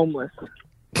 He's homeless.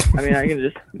 I mean, I can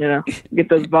just, get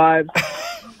those vibes.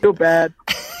 Feel bad.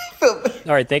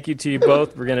 All right, thank you to you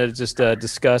both. We're going to just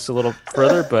discuss a little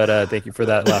further, but thank you for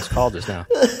that last call just now.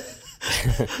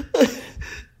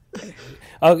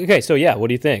 Okay, so yeah, what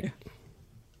do you think?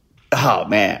 Oh,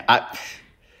 man.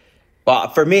 Well,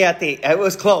 for me, I think it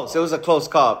was close. It was a close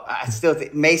call. I still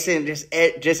think Mason just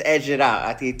edged it out.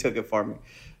 I think he took it for me.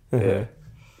 Yeah,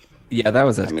 yeah, that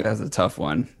was a tough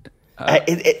one.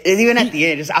 Even at the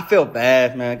end, I feel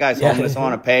bad, man. The guy's homeless. I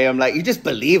want to pay him. Like, you just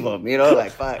believe him,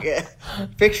 like, fuck, yeah.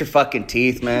 Fix your fucking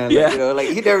teeth, man. Yeah. Like,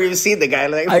 you never even seen the guy.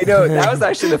 Like, I know. That was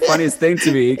actually the funniest thing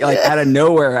to me. Like, out of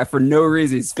nowhere, for no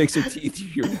reason, he's fix your teeth.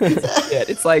 You're a piece of shit.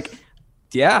 It's like,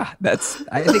 yeah, I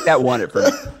think that won it for me.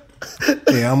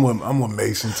 Yeah, I'm with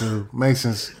Mason, too.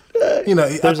 Mason's, I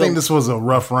think this was a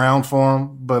rough round for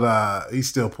him, but he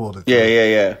still pulled it through.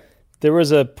 Yeah. There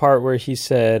was a part where he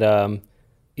said,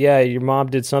 yeah, your mom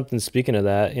did something. Speaking of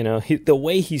that, the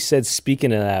way he said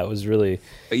 "speaking of that" was really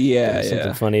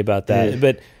something funny about that. Yeah.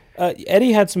 But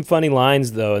Eddie had some funny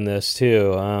lines though in this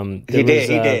too. He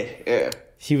did. Yeah.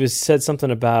 He said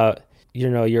something about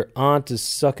your aunt is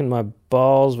sucking my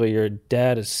balls, but your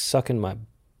dad is sucking my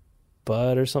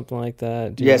butt or something like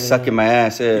that. Yeah, sucking my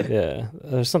ass. Yeah. Yeah.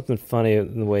 There's something funny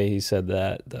in the way he said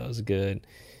that. That was good.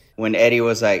 When Eddie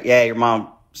was like, "Yeah, your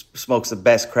mom smokes the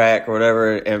best crack or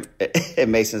whatever," and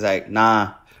Mason's like,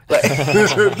 "Nah." Then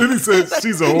he said,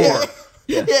 "She's a whore."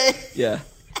 Yeah.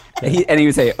 And he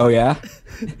would say, "Oh yeah."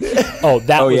 Oh,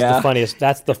 that was the funniest.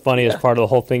 That's the funniest part of the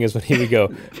whole thing is when he would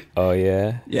go, "Oh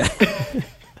yeah." Yeah.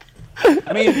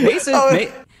 I mean,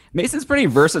 Mason's pretty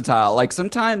versatile. Like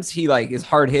sometimes he is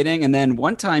hard hitting, and then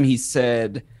one time he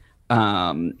said,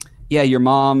 "Yeah, your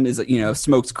mom is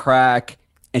smokes crack."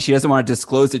 And she doesn't want to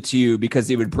disclose it to you because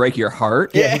it would break your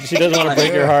heart. Yeah, she doesn't want to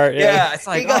break your heart. Yeah, it's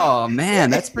like, oh man,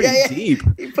 that's pretty deep.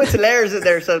 He puts layers in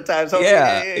there sometimes.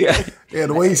 Yeah,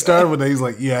 the way he started with that, he's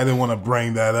like, "Yeah, I didn't want to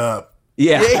bring that up."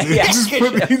 Yeah.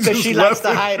 Because she likes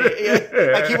to hide it.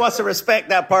 Yeah. Like he wants to respect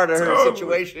that part of her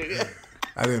situation. Yeah.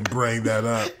 I didn't bring that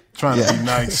up. Trying to be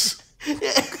nice.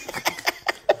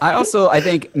 I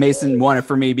think Mason won it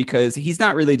for me because he's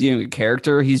not really doing a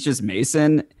character. He's just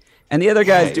Mason. And the other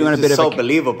guy's doing a bit of so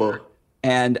believable.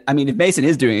 And I mean, if Mason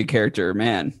is doing a character,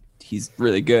 man, he's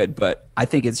really good. But I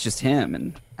think it's just him,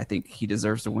 and I think he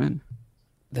deserves to win.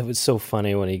 That was so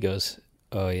funny when he goes,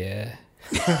 "Oh yeah."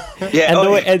 Yeah,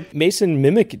 and Mason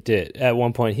mimicked it at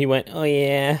one point. He went, "Oh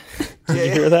yeah." Did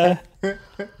you hear that?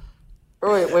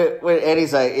 When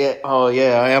Eddie's like, "Yeah, oh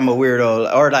yeah, I am a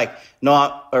weirdo,"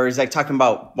 or he's like talking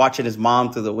about watching his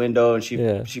mom through the window, and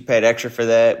she paid extra for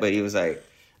that, but he was like,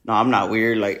 "No, I'm not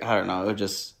weird." Like, I don't know. It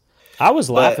just. I was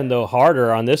laughing though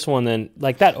harder on this one than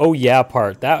that. "Oh yeah"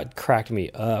 part that cracked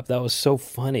me up. That was so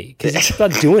funny because he kept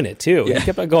on doing it too. He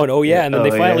kept on going, "Oh yeah," and then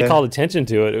they finally called attention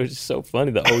to it. It was just so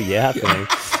funny. The "oh yeah" thing.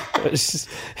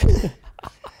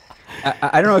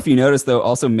 I don't know if you noticed though.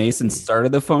 Also, Mason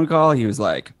started the phone call. He was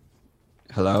like,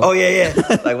 "Hello." Oh yeah.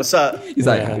 Like, what's up? He's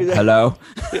like, "Hello."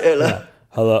 Hello.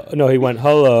 Hello. No, he went,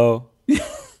 "Hello."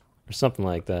 Or something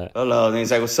like that. Hello. And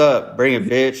he's like, "What's up? Bring it,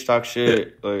 bitch. Talk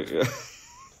shit." Like,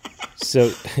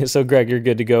 So Greg, you're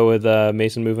good to go with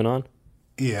Mason moving on?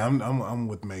 Yeah, I'm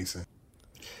with Mason.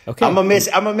 Okay. I'm gonna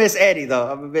miss Eddie though.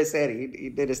 I'm gonna miss Eddie. He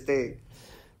did his thing.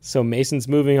 So Mason's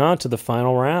moving on to the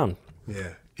final round.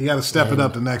 Yeah. He got to step it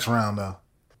up the next round though.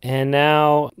 And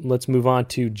now let's move on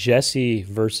to Jesse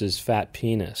versus Fat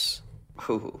Penis.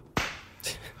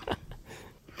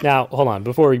 Now, hold on.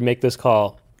 Before we make this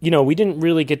call, we didn't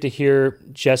really get to hear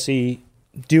Jesse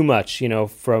do much,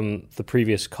 from the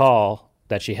previous call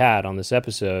that she had on this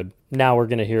episode. Now we're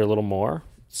going to hear a little more.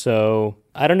 So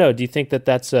I don't know. Do you think that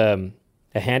that's a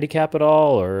handicap at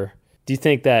all? Or do you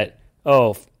think that,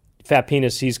 Fat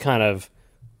Penis, he's kind of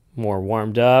more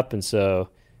warmed up and so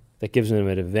that gives him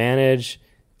an advantage?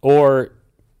 Or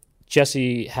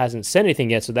Jesse hasn't said anything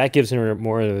yet, so that gives her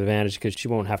more of an advantage because she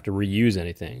won't have to reuse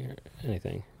anything.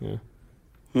 Yeah.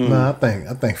 No,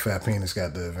 I think Fat Penis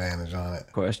got the advantage on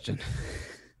it. Question.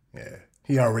 Yeah.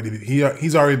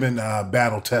 He's already been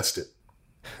battle tested.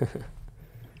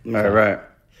 Right.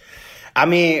 I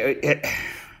mean,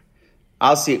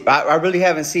 I'll see. I really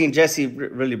haven't seen Jessie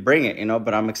really bring it,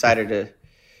 but I'm excited to.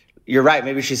 You're right.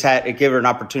 Maybe she's had to give her an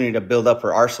opportunity to build up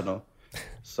her arsenal.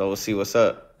 So we'll see what's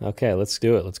up. Okay, let's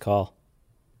do it. Let's call.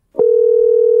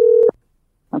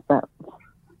 What's up?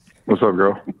 What's up,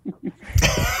 girl?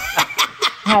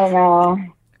 I don't know.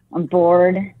 I'm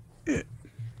bored.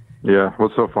 Yeah.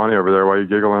 What's so funny over there? Why are you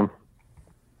giggling?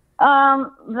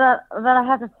 That I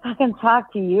have to fucking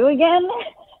talk to you again.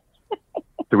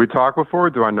 Did we talk before?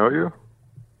 Do I know you?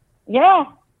 Yeah.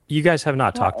 You guys have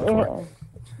not talked before.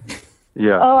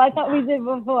 Yeah. Oh, I thought we did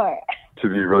before. To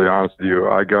be really honest with you,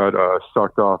 I got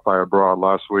sucked off by a broad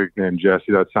last week named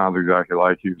Jessie. That sounds exactly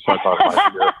like you, so I thought it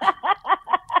might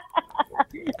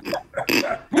be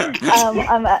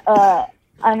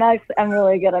good. I'm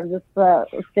really good. I'm just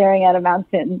staring at a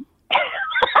mountain.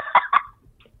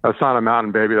 That's not a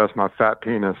mountain, baby. That's my fat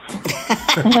penis.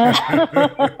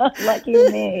 Lucky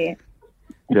me.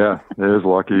 Yeah, it is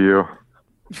lucky you.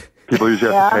 People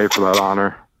usually have to pay for that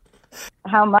honor.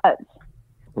 How much?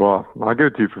 Well, I'll give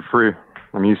it to you for free.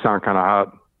 I mean, you sound kind of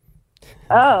hot.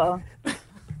 Oh.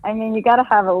 I mean, you got to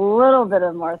have a little bit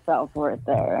of more self-worth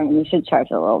there. I mean, you should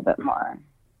charge a little bit more.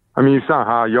 I mean, you sound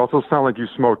hot. You also sound like you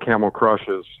smoke Camel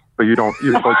Crushes, but you don't.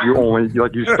 You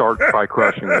start by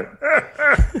crushing it.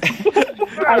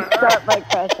 I start by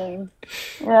crushing.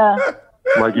 Yeah.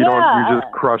 Like you don't. You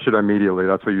just crush it immediately.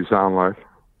 That's what you sound like.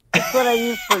 That's what I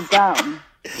use for gum.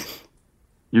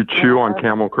 You chew on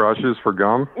Camel Crushes for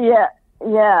gum? Yeah.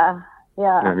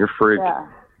 Man, you're a freak. Yeah.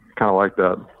 Kind of like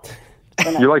that.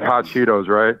 You like hot Cheetos,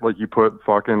 right? Like you put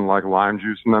fucking like lime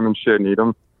juice in them and shit and eat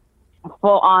them?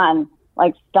 Full on.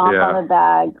 Like stomp on the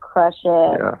bag, crush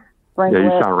it. Yeah. Sprinkle you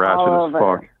it sound ratchet all as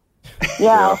over. fuck.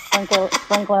 Yeah,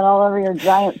 sprinkle it all over your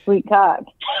giant sweet cock.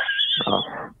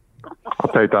 I'll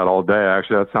take that all day,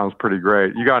 actually. That sounds pretty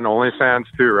great. You got an OnlyFans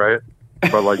too, right?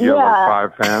 But like you have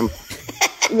like 5 fans?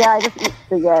 Yeah, I just eat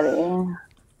spaghetti.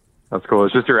 That's cool.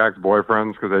 It's just your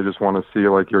ex-boyfriends because they just want to see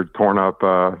like your torn up, They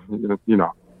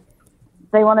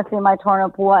want to see my torn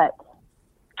up what?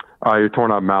 Your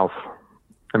torn up mouth.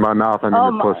 In my mouth, I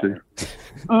mean your pussy.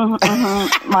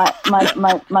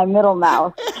 My middle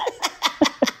mouth.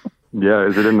 Yeah,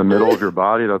 is it in the middle of your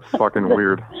body? That's fucking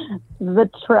weird. The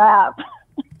trap.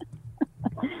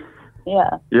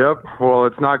 Yeah. Yep. Well,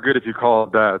 it's not good if you call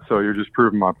it that, so you're just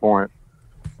proving my point.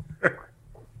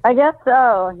 I guess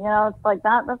so. It's like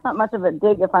that's not much of a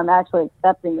dig if I'm actually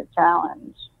accepting the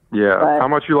challenge. Yeah. But, how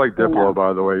much you like Diplo,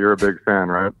 by the way? You're a big fan,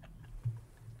 right?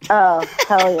 Oh,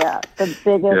 hell yeah. The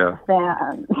biggest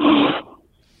fan.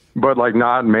 But like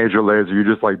not Major Lazer, you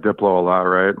just like Diplo a lot,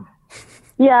 right?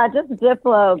 Yeah, just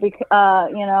Diplo, because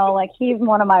like he's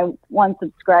one of my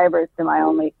subscribers to my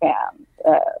OnlyFans.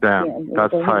 Damn,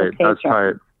 that's tight. That's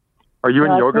tight. Are you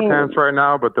in yoga pants right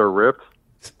now, but they're ripped?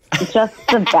 Just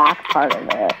the back part of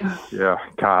it. Yeah,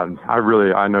 God,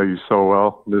 I know you so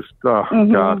well.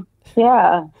 God.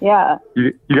 Yeah.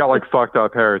 You got like fucked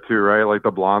up hair too, right? Like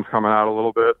the blonde's coming out a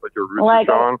little bit, like your roots are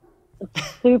showing.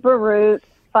 Super roots,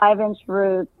 5-inch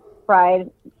roots,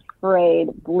 fried, sprayed,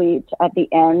 bleach at the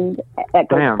end that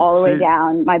goes all the way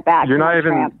down my back. You're not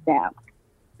even tramp stamp.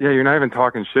 Yeah, you're not even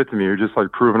talking shit to me. You're just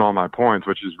like proving all my points,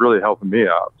 which is really helping me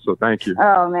out. So thank you.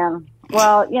 Oh man.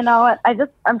 Well, you know what?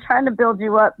 I'm trying to build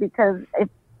you up because I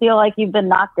feel like you've been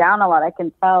knocked down a lot. I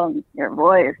can tell in your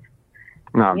voice.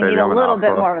 No, you baby, need a I'm little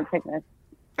bit more of a thickness.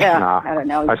 Yeah, nah, I don't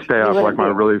know. I stay up like my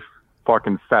really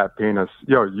fucking fat penis.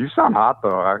 Yo, you sound hot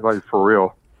though. Like for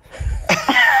real.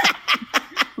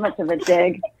 Much of a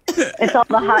dig. It's all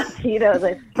the hot Cheetos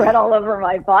I spread all over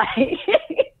my body.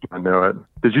 I knew it.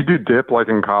 Did you do dip like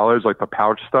in college, like the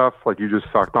pouch stuff? Like you just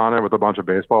sucked on it with a bunch of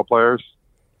baseball players?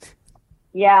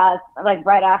 Yeah, like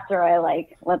right after I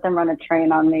let them run a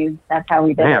train on me. That's how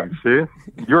we did it. Damn, see?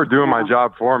 You're doing my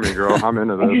job for me, girl. I'm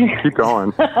into this. Keep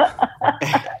going.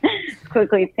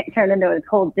 Quickly turned into a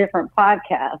whole different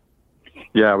podcast.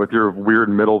 Yeah, with your weird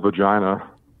middle vagina.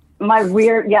 It's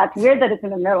weird that it's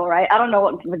in the middle, right? I don't know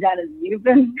what vaginas you've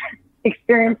been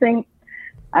experiencing.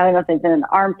 I don't know if they've been in the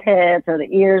armpits or the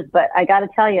ears, but I got to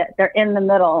tell you, they're in the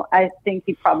middle. I think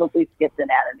you probably skipped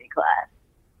anatomy class.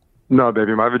 No,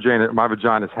 baby, my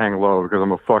vaginas hang low because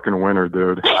I'm a fucking winner,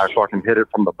 dude. I fucking hit it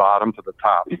from the bottom to the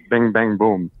top. Bing, bang,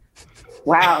 boom.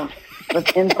 Wow.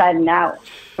 It's inside and out,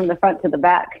 from the front to the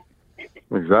back.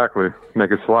 Exactly.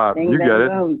 Make it slap. Bing, you bang, get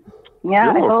it. Boom. Yeah,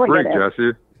 You're a little I totally freak, get it.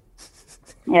 Jessie.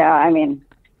 Yeah, I mean,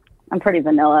 I'm pretty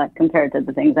vanilla compared to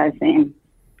the things I've seen.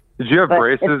 Did you have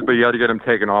braces, but you had to get them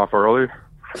taken off early?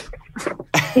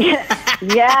 Yeah.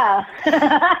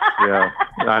 Yeah,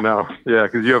 I know. Yeah,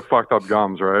 because you have fucked up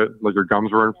gums, right? Like your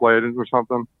gums were inflated or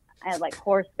something. I had like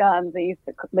horse gums. They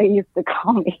used to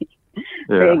call me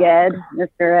Big Ed,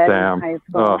 Mr. Ed Damn. in high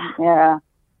school.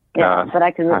 Yeah. But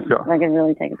I could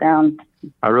really take it down.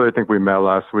 I really think we met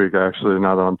last week. Actually,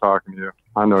 now that I'm talking to you,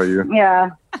 I know you. Yeah,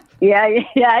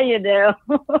 you do.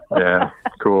 Yeah,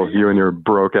 cool. You and your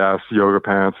broke ass yoga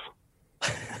pants.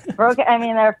 I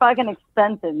mean, they're fucking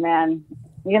expensive, man.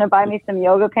 You gonna buy me some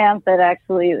yoga pants that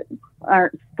actually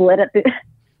aren't split at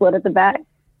the back?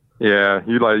 Yeah,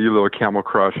 you little Camel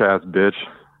Crush ass bitch.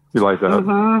 You like that?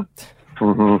 Mm-hmm.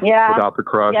 Mm-hmm. Yeah. Without the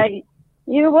crush. Yeah,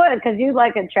 you would, because you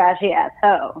like a trashy ass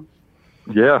hoe.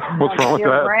 Yeah, what's wrong with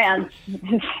your that? Brand.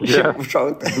 Yeah, what's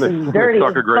wrong with that? They Dirty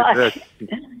suck a as great fuck. dick.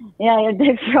 Yeah, your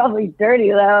dick's probably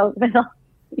dirty though.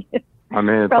 I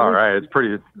mean, it's Probably. all right. It's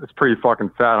pretty fucking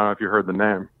fat. I don't know if you heard the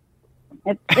name.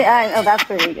 I know that's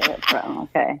where you get it from.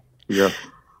 Okay. Yeah.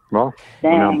 Well,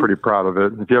 I'm pretty proud of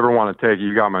it. If you ever want to take it,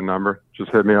 you got my number.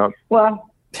 Just hit me up. Well,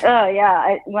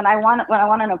 yeah. When I want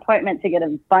an appointment to get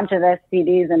a bunch of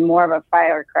STDs and more of a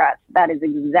fire crotch, that is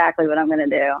exactly what I'm going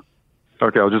to do.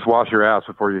 Okay, I'll just wash your ass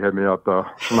before you hit me up, though.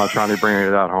 I'm not trying to bring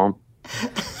it at home.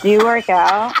 Do you work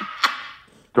out?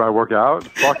 Do I work out?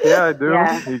 Fuck yeah, I do.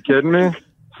 Yeah. Are you kidding me?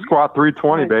 Squat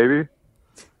 320, baby.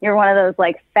 You're one of those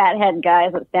like fathead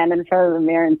guys that stand in front of the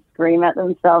mirror and scream at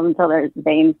themselves until their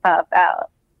veins pop out.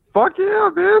 Fuck yeah,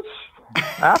 bitch.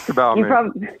 Ask about me.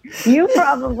 You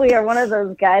probably are one of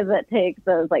those guys that takes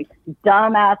those like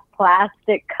dumbass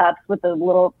plastic cups with a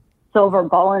little silver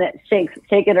ball in it, shake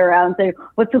it around, say,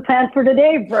 "What's the plan for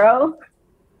today, bro?"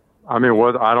 I mean,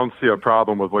 I don't see a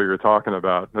problem with what you're talking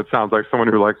about. That sounds like someone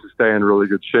who likes to stay in really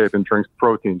good shape and drinks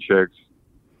protein shakes.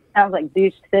 Sounds like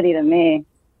douche city to me.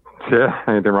 Yeah,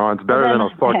 anything wrong. It's better than a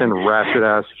fucking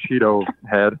ratchet-ass Cheeto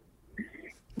head.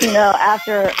 You know,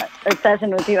 after a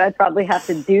session with you, I'd probably have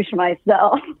to douche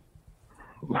myself.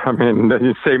 I mean,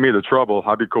 you save me the trouble.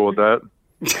 I'd be cool with that.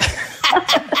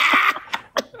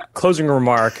 Closing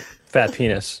remark, fat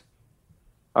penis.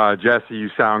 Jesse, you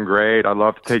sound great. I'd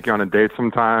love to take you on a date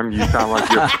sometime. You sound like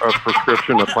you have a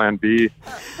prescription to Plan B.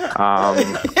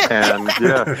 And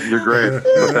yeah, you're great.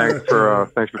 So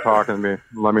thanks for talking to me.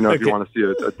 Let me know if you want to see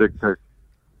a dick pic.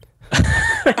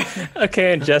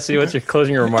 Okay, and Jesse, what's your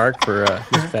closing remark for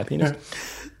Mr. Fat Penis?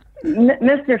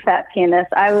 Mr. Fat Penis,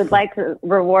 I would like to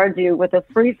reward you with a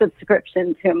free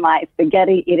subscription to my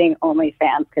spaghetti eating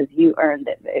OnlyFans because you earned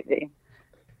it, baby.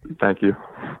 Thank you.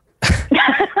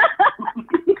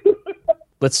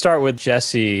 Let's start with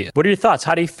Jesse. What are your thoughts?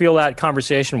 How do you feel that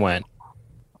conversation went?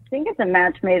 I think it's a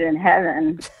match made in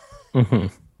heaven. Mm-hmm.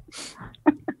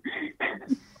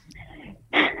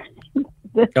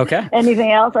 Okay.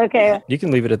 Anything else? Okay. You can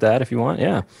leave it at that if you want.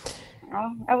 Yeah.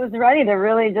 Well, I was ready to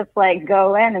really just like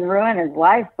go in and ruin his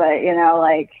life, but you know,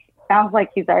 like sounds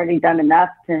like he's already done enough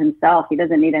to himself. He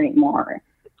doesn't need any more.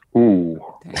 Ooh.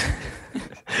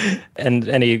 And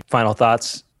any final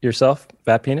thoughts yourself,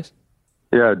 Fat Penis?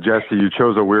 Yeah, Jesse, you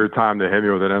chose a weird time to hit me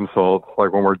with an insult,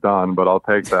 like when we're done, but I'll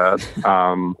take that.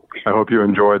 I hope you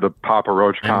enjoy the Papa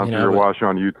Roach concert you're watching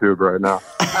on YouTube right now.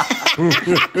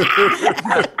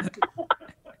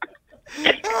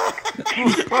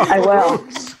 I will.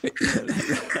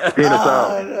 Penis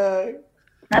out.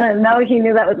 I don't know. He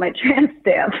knew that was my tramp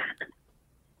stamp.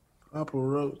 Papa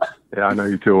Roach. Yeah, I know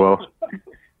you too well.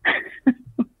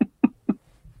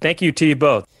 Thank you to you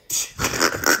both.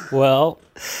 Well,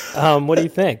 what do you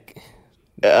think?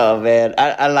 Oh man,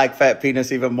 I like Fat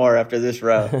Penis even more after this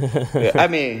round. I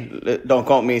mean, don't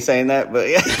quote me saying that, but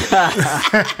yeah.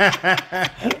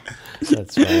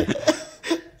 That's right.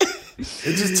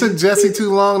 It just took Jesse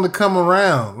too long to come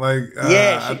around. Like,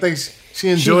 I think she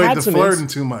enjoyed the flirting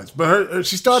too much, but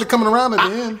she started coming around at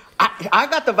the end. I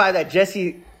got the vibe that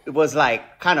Jesse was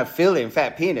like kind of feeling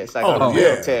Fat Penis, like on a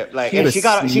real tip. Like, and she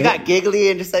got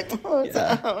giggly and just like,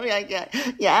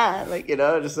 yeah, like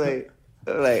just like.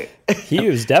 He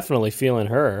was definitely feeling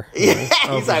her. Yeah,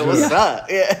 he's like, "What's up?"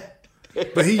 Yeah.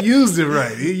 But he used it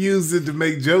right. He used it to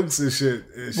make jokes and shit.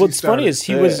 And what's funny is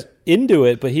he was into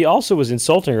it, but he also was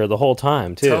insulting her the whole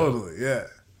time too. Totally, yeah.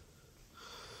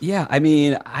 Yeah, I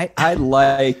mean,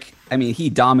 he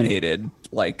dominated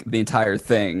like the entire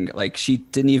thing. Like she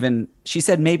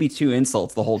said maybe 2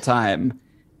 insults the whole time,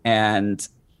 and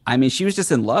I mean, she was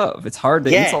just in love. It's hard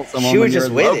to insult someone when you're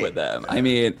in love with them. I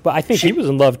mean, but I think he was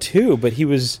in love too, but he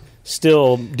was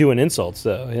still doing insults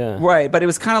though. Yeah, right. But it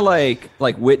was kind of like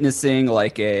witnessing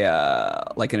like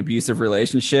an abusive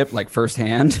relationship, like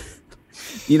firsthand.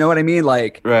 You know what I mean?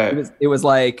 Like, right. It was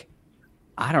like,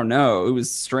 I don't know. It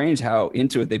was strange how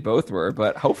into it they both were,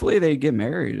 but hopefully they get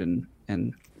married and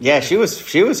Yeah, she was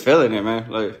feeling it, man.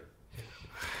 Like,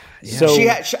 so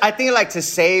I think like to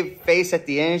save face at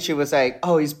the end, she was like,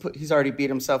 "Oh, he's already beat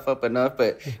himself up enough,"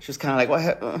 but she was kind of like,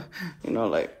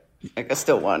 "What?" Like I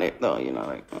still want it though,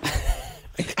 like.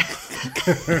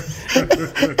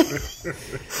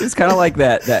 It's kind of like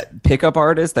that pickup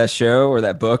artist, that show or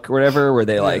that book or whatever, where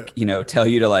they tell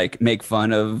you to like make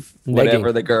fun of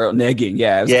whatever the girl negging.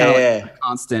 Yeah, it was kind of like a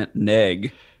constant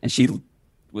neg, and she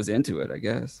was into it, I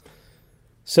guess.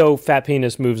 So Fat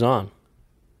Penis moves on.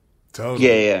 Totally.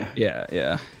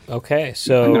 Yeah. Okay,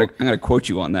 so I'm gonna quote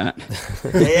you on that.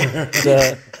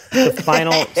 the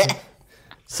final.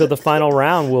 So the final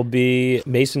round will be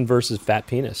Mason versus Fat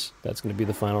Penis. That's going to be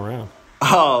the final round.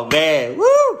 Oh man,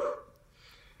 woo!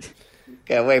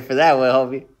 Can't wait for that one,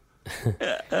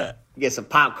 homie. Get some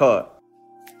popcorn.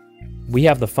 We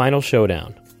have the final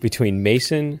showdown between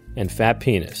Mason and Fat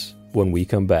Penis when we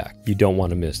come back. You don't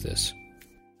want to miss this.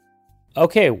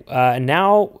 Okay,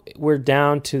 now we're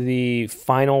down to the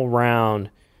final round.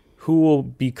 Who will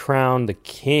be crowned the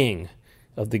king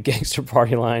of the Gangster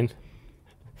Party Line?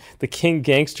 The king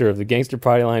gangster of the Gangster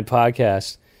Party Line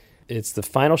podcast. It's the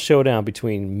final showdown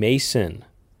between Mason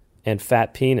and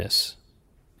Fat Penis.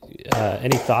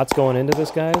 Any thoughts going into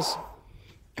this, guys?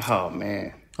 Oh,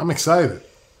 man. I'm excited.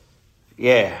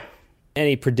 Yeah.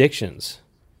 Any predictions?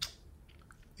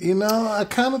 I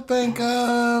kind of think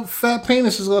Fat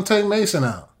Penis is going to take Mason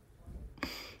out.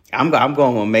 I'm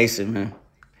going with Mason, man.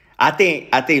 I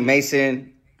think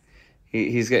Mason,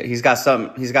 he's got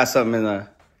something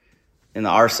in the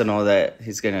arsenal that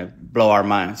he's gonna blow our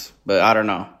minds. But I don't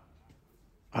know.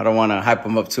 I don't want to hype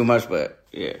him up too much, but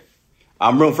yeah,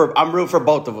 I'm rooting for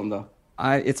both of them though.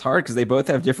 It's hard because they both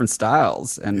have different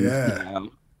styles, and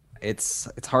it's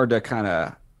hard to kind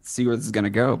of see where this is gonna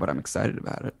go. But I'm excited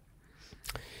about it.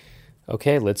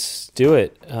 Okay, let's do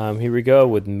it. Here we go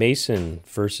with Mason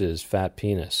versus Fat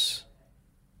Penis.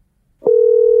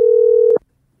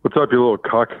 What's up, you little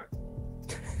cuck?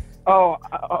 Oh.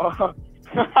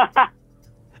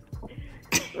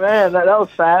 Man, that was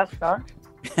fast, huh?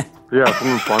 Yeah,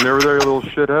 something funny over there, you little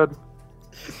shithead?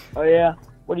 Oh, yeah.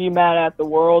 What are you mad at, the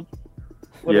world?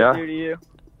 What did it do to you?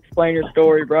 Explain your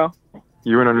story, bro.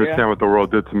 You wouldn't understand what the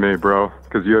world did to me, bro,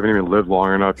 because you haven't even lived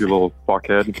long enough, you little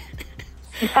fuckhead.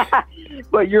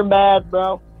 But you're mad,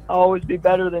 bro. I'll always be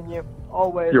better than you.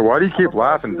 Always. Yeah, why do you keep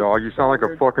laughing, dog? You sound like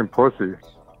a fucking pussy.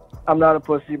 I'm not a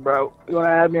pussy, bro. You want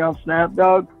to add me on Snap,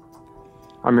 dog?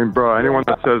 I mean, bro, anyone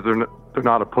that says they're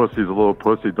not a pussy is a little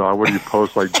pussy, dog. What do you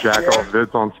post, like, jack-off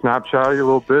vids on Snapchat, you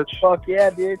little bitch? Fuck yeah,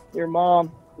 dude. Your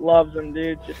mom loves them,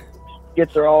 dude. Just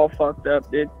gets her all fucked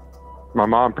up, dude. My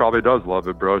mom probably does love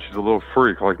it, bro. She's a little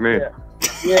freak like me.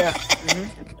 Yeah.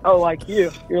 Mm-hmm. Oh, like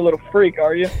you. You're a little freak,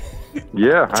 are you?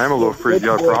 Yeah, I am a little freak. You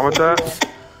got a problem with that?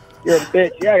 You're a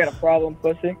bitch. Yeah, I got a problem,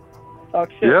 pussy.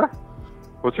 Talk shit. Yeah?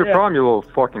 What's your problem, you little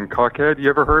fucking cuckhead? You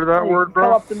ever heard of that word, bro?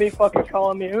 Come up to me fucking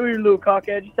calling me, "Who you little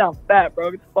cockhead? You sound fat,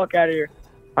 bro. Get the fuck out of here."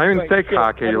 I didn't even say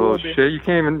cockhead, you little shit. You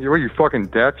can't even... What, you fucking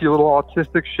deaf, you little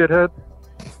autistic shithead?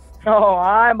 Oh,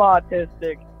 I'm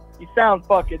autistic. You sound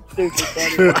fucking stupid,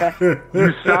 buddy. Okay?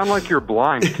 You sound like you're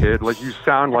blind, kid. Like, you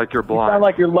sound like you're blind. You sound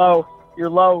like you're low. You're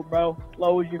low, bro.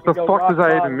 Low as you can go. The fuck does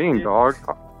that even mean, dude. Dog?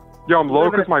 Yo, I'm low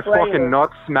because my fucking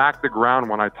nuts smack the ground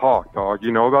when I talk, dog.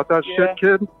 You know about that shit,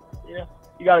 kid? Yeah.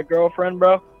 You got a girlfriend,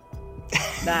 bro?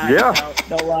 Nah. Yeah.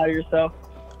 Don't lie to yourself.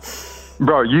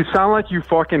 Bro, you sound like you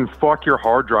fucking fuck your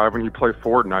hard drive when you play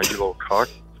Fortnite, you little cuck.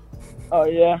 Oh,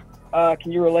 yeah?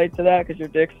 Can you relate to that because your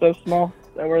dick's so small?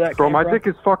 Is that where that Bro, came my from? dick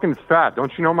is fucking fat.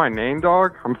 Don't you know my name,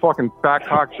 dog? I'm fucking Fat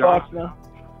Cock John. Fuck no.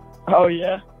 Oh,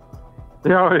 yeah?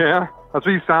 Yeah, yeah. That's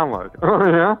what you sound like. Oh,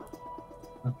 yeah?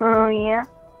 Oh, yeah?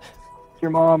 It's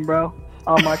your mom, bro.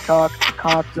 On my cock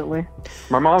constantly.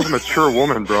 My mom's a mature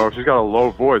woman, bro. She's got a low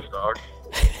voice, dog.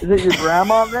 Is it your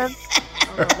grandma, then?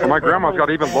 And my grandma's got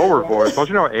an even lower voice. Don't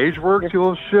you know how age works, you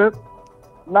little shit?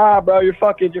 Nah, bro. Your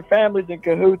family's in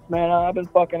cahoots, man. I've been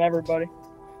fucking everybody.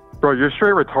 Bro, you're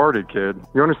straight retarded, kid.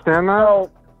 You understand that? Oh,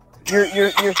 your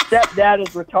stepdad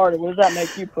is retarded. What does that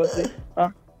make you, pussy? Huh?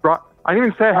 Bro, I didn't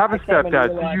even say I have a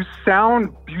stepdad. So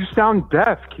you sound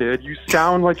deaf, kid. You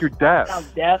sound like you're deaf. You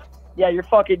sound deaf? Yeah, you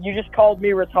just called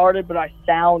me retarded, but I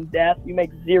sound deaf. You make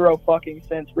zero fucking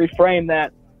sense. Reframe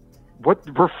that. What?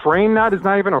 Refrain that is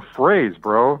not even a phrase,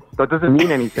 bro. That doesn't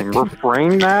mean anything.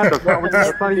 Refrain that?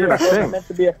 That's not even a thing. It's meant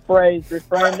to be a phrase.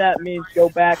 Reframe that means go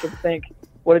back and think.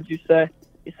 What did you say?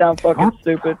 You sound fucking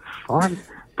stupid. Fun.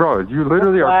 Bro, you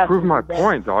literally are proving my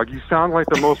point, dog. You sound like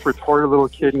the most retarded little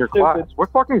kid in your class. What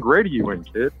fucking grade are you in,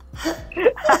 kid?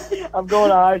 I'm going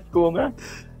to high school, man.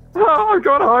 Oh, I'm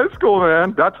going to high school,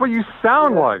 man. That's what you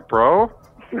sound like, bro.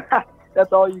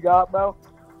 That's all you got, bro?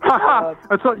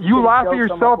 That's what, you laugh at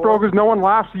yourself, bro, because no one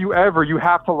laughs at you ever. You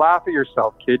have to laugh at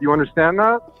yourself, kid. You understand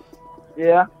that?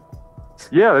 Yeah.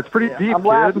 Yeah, that's pretty deep,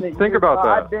 kid. Think about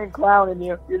that. I've been clowning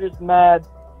you. You're just mad.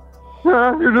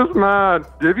 You're just mad.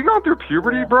 Have you gone through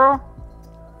puberty, bro?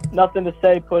 Nothing to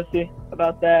say, pussy,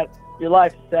 about that. Your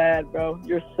life's sad, bro.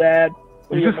 You're sad.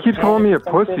 You just keep calling me a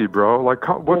pussy, bro. Like,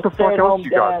 what the fuck else you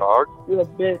got, dog? You're a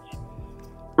bitch.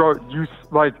 Bro,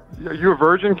 are you a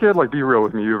virgin, kid? Like, be real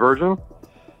with me. You a virgin?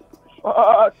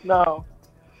 Fuck no.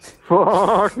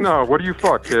 Fuck no. What do you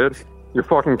fuck, kid? Your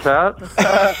fucking cat?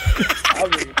 I'll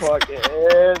be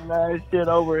fucking nice shit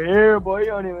over here, boy. You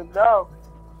don't even know.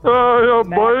 Oh,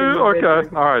 yeah, boy.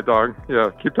 Okay. All right, dog.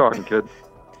 Yeah, keep talking, kid.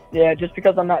 Yeah, just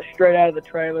because I'm not straight out of the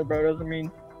trailer, bro, doesn't mean...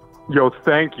 Yo,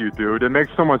 thank you, dude. It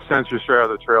makes so much sense you're straight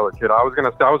out of the trailer, kid. I was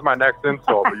gonna say, that was my next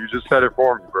insult, but you just said it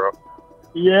for me, bro.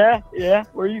 Yeah.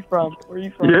 Where are you from?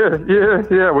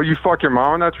 Yeah. Well, you fuck your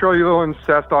mom in that trailer, you little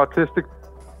incest autistic.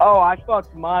 Oh, I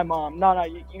fucked my mom. No,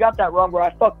 you got that wrong, bro.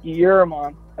 I fucked your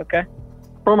mom, okay?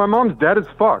 Bro, my mom's dead as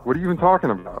fuck. What are you even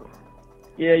talking about?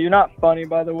 Yeah, you're not funny,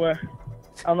 by the way.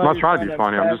 I'm not trying to be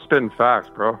funny. I'm just spitting facts,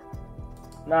 bro.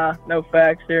 Nah, no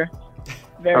facts here.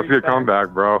 That's a good comeback,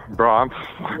 bro. Bro,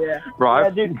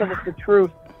 dude, because it's the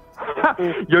truth.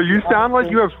 Yo, you sound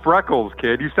like you have freckles,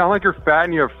 kid. You sound like you're fat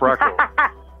and you have freckles.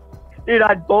 Dude,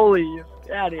 I'd bully you.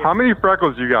 Get out of here. How many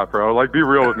freckles you got, bro? Like, be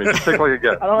real with me. Just take like a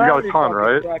guess. You got a ton,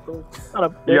 right?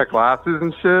 You got glasses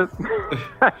and shit?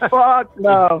 Fuck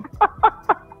no.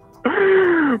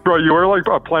 Bro, you wear like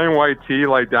a plain white tee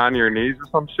like down to your knees or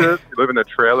some shit? You live in a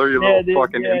trailer, you little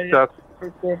fucking incest.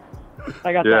 For sure.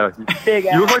 I got that big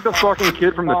ass. You look like the fucking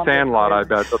kid from The Sandlot, I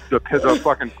bet. The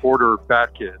fucking quarter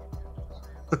fat kid.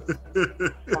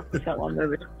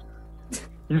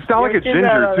 You sound like a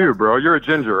ginger too, bro. You're a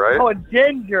ginger, right? Oh, a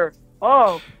ginger.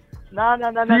 Oh. No.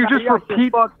 You just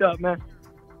repeat. Fucked up, man.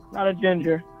 Not a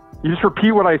ginger. You just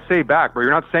repeat what I say back, bro.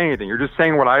 You're not saying anything. You're just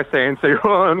saying what I say and say,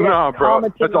 oh, no, bro.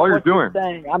 That's all you're doing.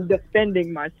 I'm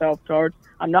defending myself, Sarge.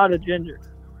 I'm not a ginger.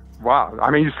 Wow. I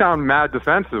mean, you sound mad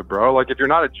defensive, bro. Like, if you're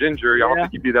not a ginger, I don't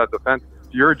think you'd be that defensive.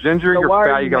 If you're a ginger, you're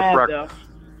fat, you got freckles.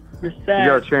 You're sad.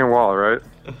 You got a chain wallet,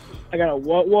 right? I got a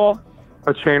what wall?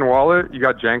 A chain wallet? You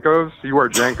got Jankos? You wear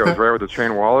Jankos, right, with a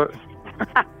chain wallet?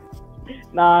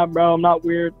 Nah, bro. I'm not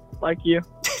weird like you.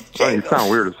 Oh, you sound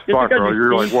weird as fuck, bro.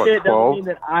 You're like, what, 12? Doesn't mean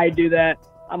that I do that.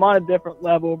 I'm on a different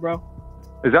level, bro.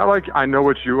 Is that like, I know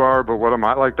what you are, but what am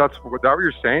I? Like, that what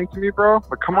you're saying to me, bro?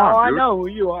 Like, come on, dude. I know who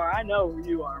you are,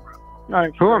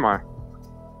 bro. Who am I?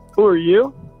 Who are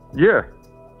you? Yeah.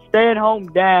 Stay-at-home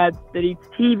dad that eats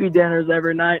TV dinners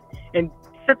every night and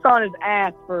sits on his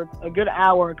ass for a good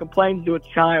hour and complains to a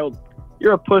child.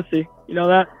 You're a pussy. You know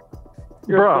that?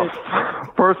 Bro,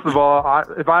 first of all,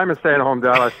 if I'm a stay-at-home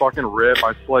dad, I fucking rip,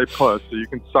 I slay puss, so you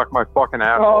can suck my fucking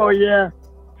asshole. Oh, yeah.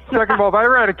 Second of all, if I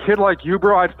ever had a kid like you,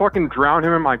 bro, I'd fucking drown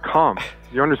him in my cum.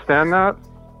 You understand that?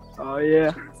 Oh,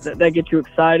 yeah. That get you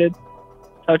excited?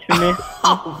 Touching me?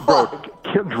 Bro,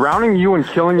 drowning you and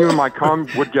killing you in my cum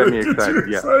would get me excited,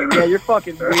 yeah. Yeah, you're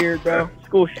fucking weird, bro.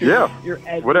 School shooter. Yeah. You're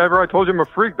edgy. Whatever, I told you I'm a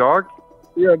freak, dog.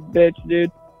 You're a bitch,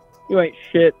 dude. You ain't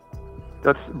shit.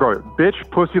 That's, bro,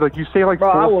 bitch, pussy, like, you say, like,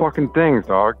 four fucking things,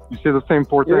 dog. You say the same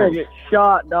four things. You're gonna get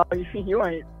shot, dog. You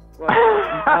ain't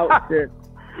out shit.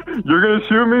 You're gonna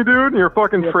shoot me, dude, in your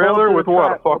fucking trailer with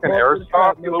what, a fucking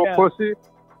airsoft, you little pussy?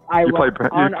 You play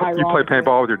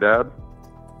paintball with your dad?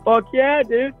 Fuck yeah,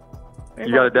 dude.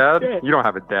 You got a dad? Shit. You don't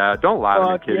have a dad. Don't lie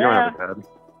to me, kid. Yeah. You don't have a dad.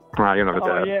 Nah, you don't have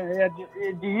a dad.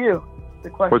 Yeah. Do you?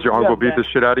 Was your uncle beat the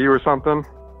shit out of you or something?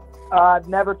 I've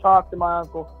never talked to my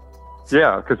uncle.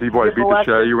 Yeah, because he beat the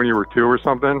shit out of you when you were 2 or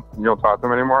something? You don't talk to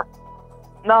him anymore?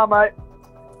 No, mate.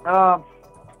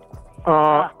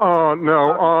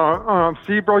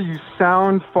 See, bro, you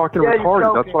sound fucking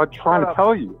retarded. That's what I'm trying to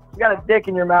tell you. You got a dick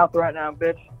in your mouth right now,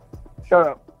 bitch. Shut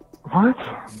up. What?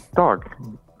 Dog,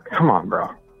 come on, bro.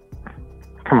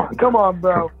 Come on,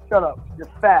 bro. Shut up. You're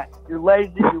fat. You're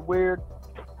lazy. You're weird.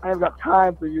 I ain't got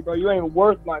time for you, bro. You ain't even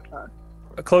worth my time.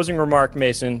 A closing remark,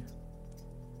 Mason.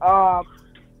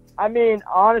 I mean,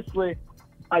 honestly,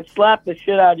 I'd slap the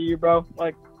shit out of you, bro.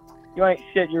 Like, you ain't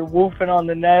shit. You're woofing on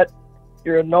the net.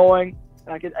 You're annoying.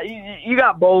 You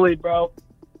got bullied, bro.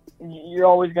 You're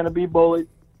always going to be bullied.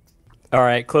 All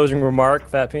right, closing remark,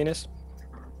 Fat Penis.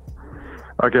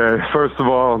 Okay, first of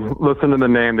all, listen to the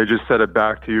name. They just said it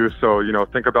back to you, so,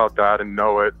 think about that and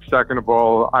know it. Second of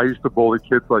all, I used to bully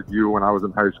kids like you when I was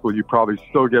in high school. You probably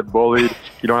still get bullied.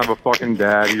 You don't have a fucking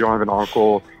dad. You don't have an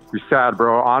uncle. You're sad,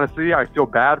 bro. Honestly, I feel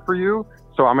bad for you,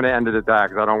 so I'm going to end it at that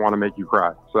because I don't want to make you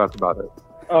cry. So that's about it.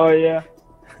 Oh, yeah.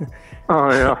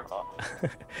 Oh, yeah.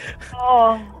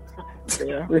 Oh.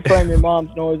 Yeah, reframe your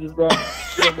mom's noises, bro.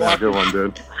 Yeah, good one,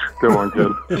 dude. Good one,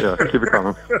 kid. Yeah, keep it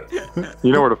coming.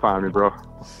 You know where to find me, bro.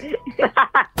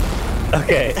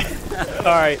 Okay. All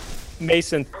right.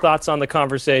 Mason, thoughts on the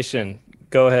conversation?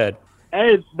 Go ahead.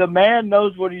 Hey, the man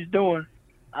knows what he's doing.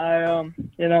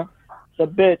 It's a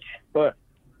bitch, but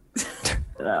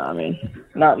I mean,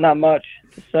 not much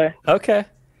to say. Okay.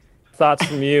 Thoughts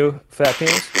from you, Fat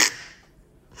Penis?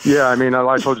 Yeah, I mean,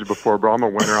 I told you before, bro. I'm a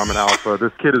winner. I'm an alpha.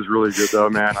 This kid is really good, though,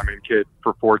 man. I mean, kid,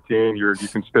 for 14, you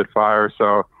can spit fire.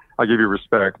 So I give you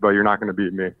respect, but you're not going to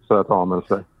beat me. So that's all I'm going to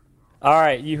say. All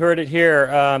right, you heard it here.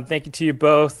 Thank you to you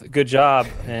both. Good job,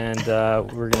 and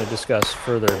we're going to discuss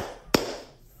further.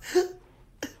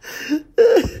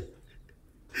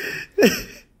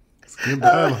 It's a good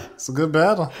battle. It's a good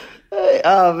battle.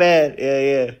 Oh man,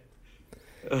 yeah.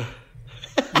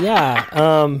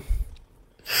 Yeah.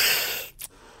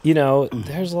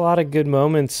 There's a lot of good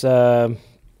moments. I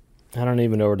don't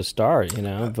even know where to start.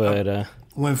 But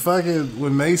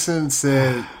when Mason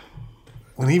said,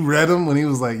 when he read him, when he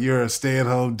was like, "You're a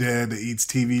stay-at-home dad that eats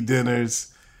TV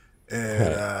dinners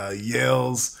and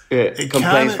yells," it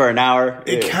complains for an hour.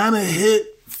 It kind of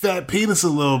hit Fat Penis a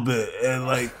little bit, and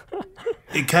like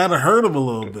it kind of hurt him a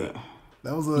little bit.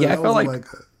 That was I felt like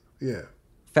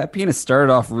Fat Penis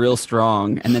started off real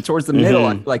strong, and then towards the middle,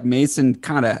 I feel like Mason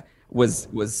kind of was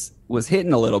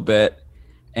hitting a little bit,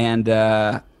 and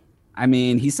I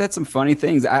mean, he said some funny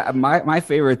things. My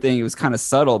favorite thing, it was kind of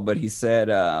subtle, but he said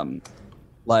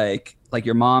like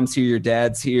your mom's here, your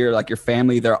dad's here, like your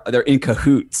family, they're in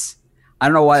cahoots. I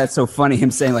don't know why that's so funny.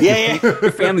 Him saying like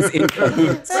your family's in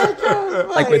cahoots,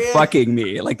 like with fucking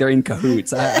me, like they're in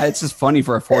cahoots. It's just funny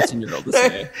for a 14-year-old to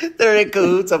say. They're in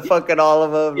cahoots. I'm fucking all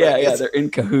of them. Yeah, they're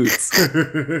in cahoots.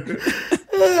 That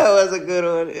was a good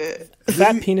one. Yeah.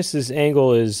 Fat Penis's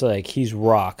angle is like he's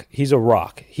rock. He's a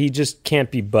rock. He just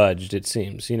can't be budged. It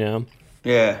seems,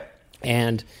 Yeah.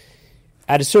 And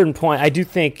at a certain point, I do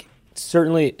think.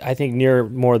 Certainly, I think near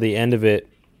more the end of it,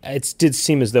 it did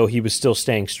seem as though he was still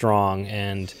staying strong,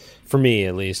 and for me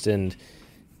at least, and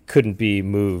couldn't be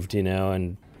moved,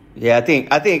 And yeah, I think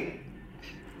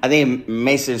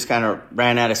Mason's kind of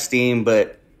ran out of steam,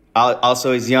 but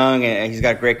also he's young and he's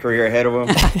got a great career ahead of him.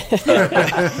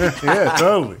 Yeah,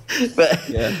 totally.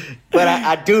 But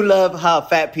I do love how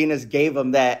Fat Penis gave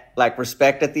him that like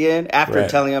respect at the end after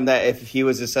telling him that if he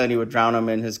was his son, he would drown him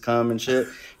in his cum and shit.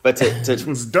 But it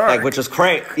was dark, like, which was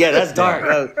great. Yeah, that's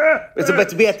dark. But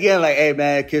to be at the end, like, hey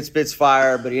man, kid spits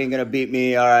fire, but he ain't gonna beat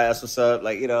me. All right, that's what's up.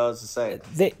 Like, it's the same.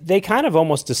 They kind of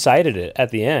almost decided it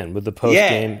at the end with the post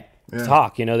game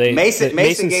talk.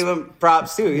 Mason gave him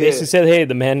props too. Yeah. Mason said, "Hey,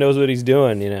 the man knows what he's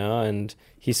doing," and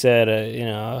he said,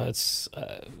 "It's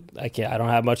I don't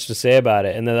have much to say about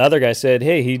it." And then the other guy said,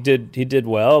 "Hey, he did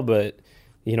well, but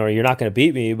you're not going to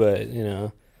beat me, but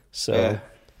so."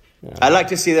 Yeah. I'd like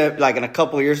to see that, like in a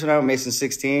couple of years from now, Mason's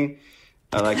 16.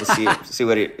 I'd like to see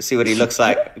what he looks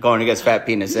like going against Fat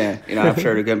Penis. And I'm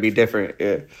sure they're going to be different.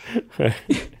 Yeah.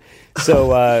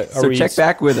 So, check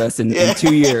back with us in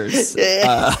 2 years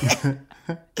to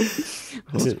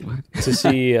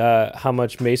see how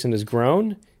much Mason has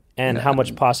grown and how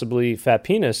much possibly Fat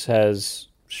Penis has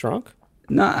shrunk.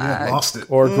 No, lost it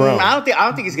or grown. I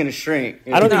don't think he's going to shrink.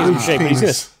 I don't think he's going to shrink, but he's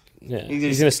going to. Yeah,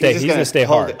 he's gonna stay. He's gonna stay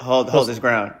hard. Hold his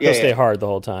ground. He'll stay hard the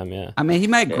whole time. Yeah. I mean, he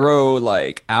might grow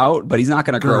like out, but he's not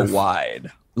gonna grow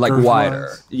wide, like wider.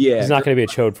 Wise. Yeah. He's not gonna be a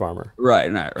chode farmer.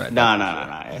 Right. No.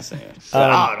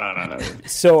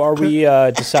 So, are we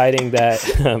deciding that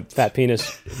Fat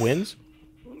Penis wins?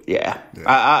 Yeah.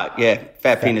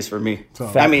 Fat Penis for me.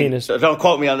 Penis. Don't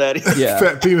quote me on that. Yeah.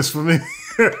 Fat Penis for me.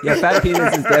 Yeah, Fat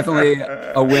Penis is definitely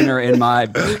a winner in my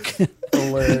book.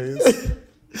 Hilarious.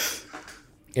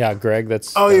 Yeah, Greg,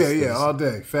 that's all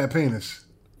day. Fat Penis.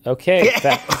 Okay.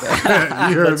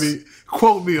 You heard me.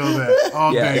 Quote me on that.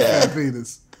 All day, Fat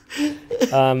Penis.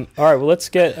 All right, well, let's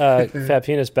get Fat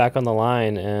Penis back on the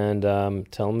line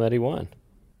and tell him that he won.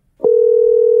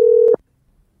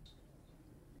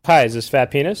 Hi, is this Fat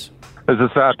Penis? Is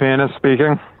this Fat Penis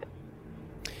speaking?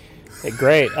 Hey,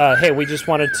 great. Hey, we just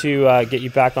wanted to get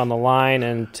you back on the line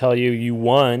and tell you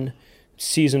won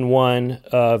Season 1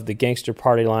 of the Gangster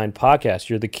Party Line podcast.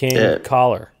 You're the king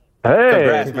caller. Hey.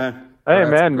 Congrats, man. Hey,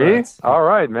 man, me? All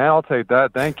right, man. I'll take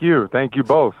that. Thank you. Thank you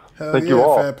both. Thank you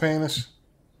all. Fat Penis.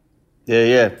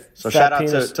 Yeah. So shout out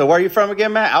to where are you from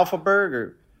again, man? Alphaburg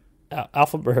or?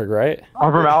 Alphaburg, right?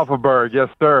 I'm from Alphaburg, yes,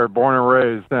 sir. Born and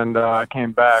raised, and I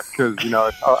came back because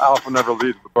Alpha never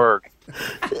leaves the burg.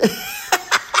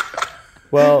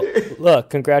 Well, look,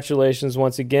 congratulations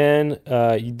once again.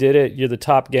 You did it. You're the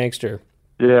top gangster.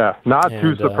 Yeah, not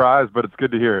too surprised, but it's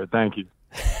good to hear it. Thank you.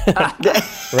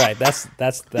 Right. That's it.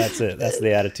 That's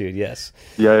the attitude. Yes.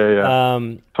 Yeah.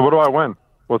 So what do I win?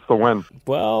 What's the win?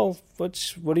 Well, what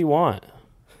do you want?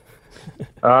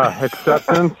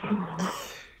 Acceptance.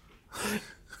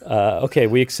 Okay,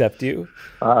 we accept you.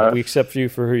 We accept you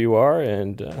for who you are,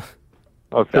 and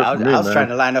I was trying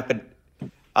to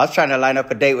line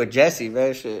up a date with Jesse,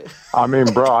 man. Shit. I mean,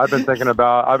 bro, I've been thinking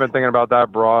about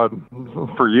that broad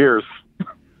for years.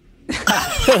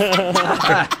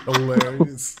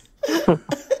 Hilarious.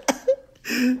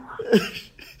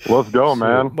 Let's go,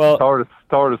 man. Well, tell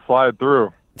her to slide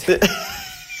through.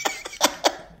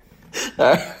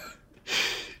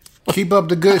 Keep up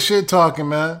the good shit talking,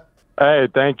 man. Hey,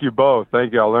 thank you both.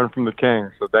 Thank you. I learned from the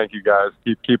king, so thank you guys.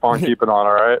 Keep on keeping on.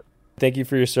 All right. Thank you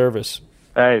for your service.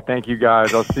 Hey, thank you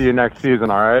guys. I'll see you next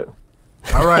season. All right.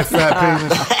 All right, fat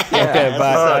penis. Okay,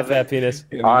 bye, fat penis.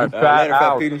 All right, fat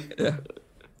out. Penis.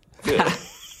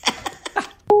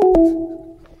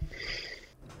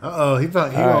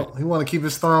 He want to keep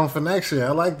his throne for next year.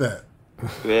 I like that.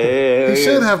 Yeah, he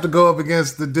should have to go up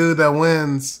against the dude that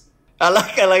wins. I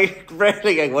like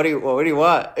Bradley. Like, what do you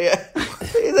want? Yeah.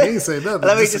 He ain't say nothing.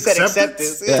 Let me just say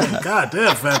acceptance. Yeah. God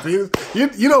damn, fat penis.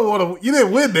 You don't want to. You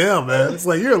didn't win now, man. It's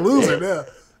like you're a loser now.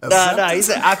 No. He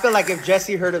said. I feel like if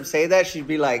Jesse heard him say that, she'd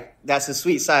be like, "That's the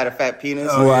sweet side of fat penis."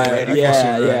 Oh, right?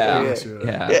 Yeah.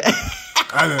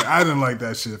 I didn't like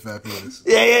that shit, fat penis.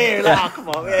 Yeah. Like, oh, come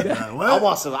on, man. What?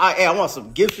 I want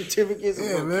some gift certificates.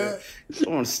 Yeah, man. I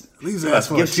want These ass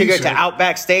for a gift certificate t-shirt to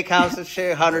Outback Steakhouse and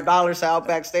shit. $100 to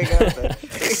Outback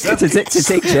Steakhouse. to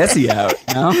take Jesse out.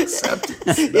 No?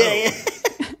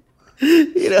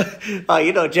 Yeah.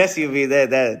 You know, Jesse would be there.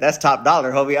 That's top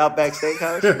dollar, homie. Outback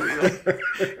Steakhouse.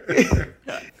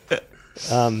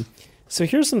 So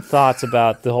here's some thoughts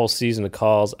about the whole season of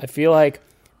calls. I feel like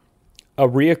a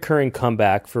reoccurring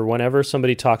comeback for whenever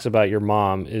somebody talks about your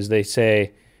mom is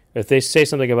if they say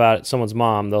something about someone's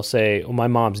mom, they'll say, "Oh, my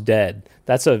mom's dead."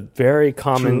 That's a very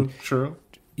common. True.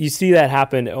 You see that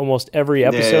happen almost every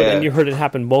episode, and you heard it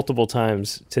happen multiple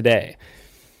times today.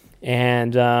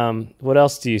 And what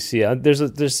else do you see? There's.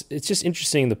 It's just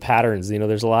interesting, the patterns.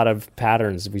 There's a lot of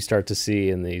patterns we start to see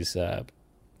in these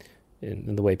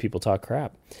in the way people talk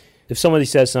crap. If somebody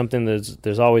says something,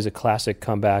 there's always a classic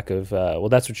comeback of, well,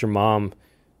 that's what your mom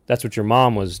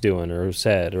was doing or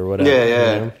said or whatever.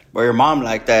 Yeah. Well, your mom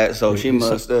like that, so she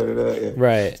must. Yeah.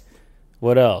 Right.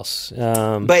 What else?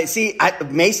 But see,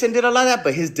 Mason did a lot of that,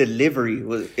 but his delivery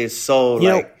is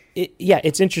so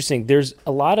it's interesting. There's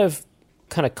a lot of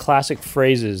kind of classic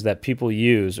phrases that people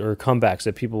use or comebacks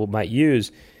that people might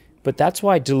use, but that's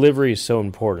why delivery is so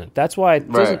important. That's why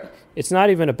it's not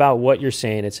even about what you're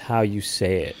saying, it's how you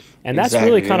say it. And that's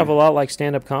really kind of a lot like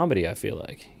stand-up comedy, I feel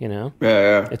like, Yeah.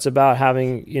 It's about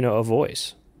having, a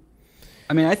voice.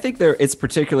 I mean, I think it's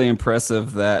particularly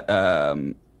impressive that,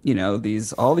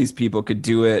 all these people could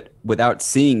do it without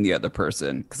seeing the other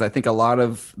person. Because I think a lot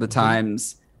of the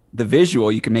times, the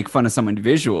visual, you can make fun of someone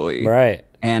visually. Right.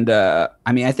 And, I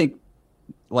think,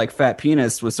 like, Fat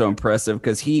Penis was so impressive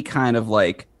because he kind of,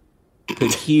 like,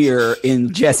 could hear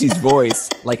in Jesse's voice,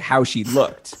 like, how she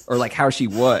looked or, like, how she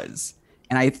was.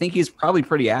 And I think he's probably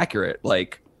pretty accurate.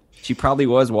 Like, she probably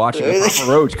was watching a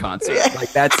Papa Roach concert.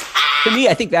 Like, that's, to me,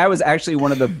 I think that was actually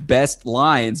one of the best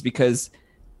lines because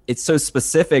it's so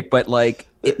specific, but, like,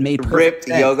 it made perfect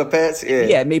sense. Yoga pants?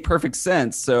 Yeah, it made perfect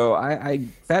sense. So,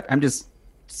 I'm just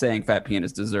saying Fat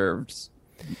Penis deserves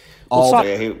all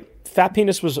Fat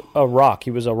Penis was a rock.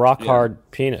 He was a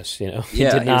rock-hard penis, He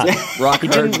did not. He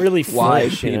didn't really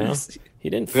flinch, He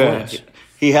didn't flinch. Yeah.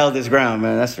 He held his ground,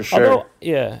 man. That's for sure.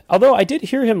 Although I did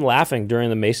hear him laughing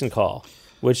during the Mason call,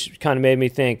 which kind of made me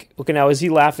think, okay, now is he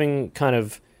laughing kind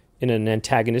of in an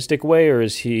antagonistic way, or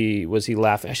was he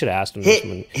laughing? I should have asked him.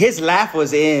 His laugh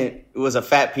was a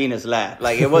Fat Penis laugh.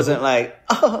 Like, it wasn't like,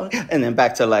 oh, and then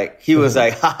back to like, he was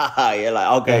like, ha ha ha, yeah,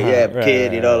 like, okay,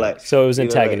 kid, like. So it was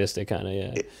antagonistic, kind of,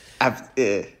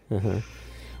 yeah.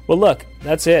 Well, look,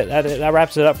 that's it. That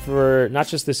wraps it up for not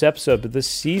just this episode, but this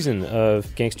season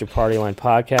of Gangster Party Line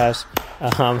Podcast.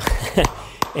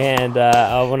 And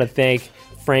I want to thank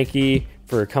Frankie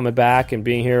for coming back and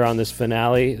being here on this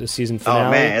finale, the season finale.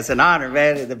 Oh, man, it's an honor,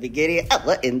 man. In the beginning,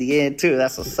 in the end, too.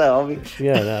 That's what's up.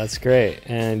 Yeah, that's great.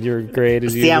 And you're great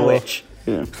as usual. Sandwich.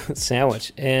 Yeah.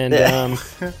 Sandwich. And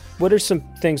what are some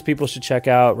things people should check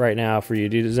out right now for you,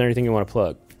 dude? Is there anything you want to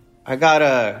plug? I got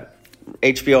a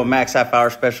HBO Max half-hour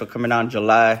special coming out in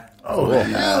July. Oh,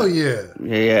 hell yeah.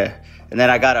 Yeah. And then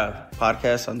I got a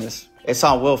podcast on this. It's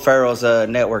on Will Ferrell's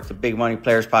network, the Big Money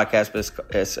Players podcast, but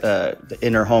it's the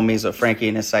Inner Homies of Frankie,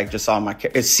 and it's like just all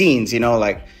it's scenes,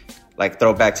 like like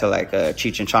throwback to like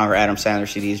Cheech and Chong or Adam Sandler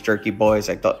CDs, Jerky Boys,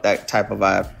 like that type of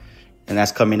vibe. And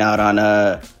that's coming out on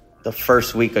the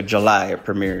first week of July. It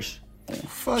premieres.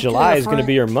 July is going to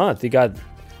be your month. You got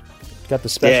the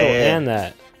special and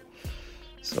that.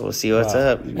 So we'll see what's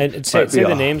up. And say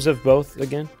the names of both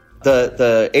again.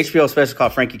 The HBO special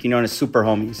called Frankie Quinones Super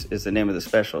Homies is the name of the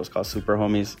special. It's called Super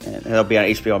Homies, and it'll be on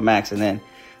HBO Max. And then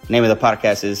the name of the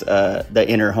podcast is The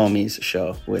Inner Homies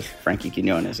Show with Frankie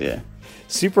Quinones. Yeah.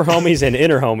 Super Homies and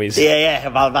Inner Homies. Yeah,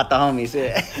 about the homies.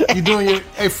 Yeah.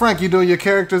 Hey Frank, you doing your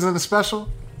characters in the special?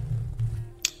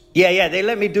 Yeah. They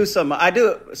let me do some. I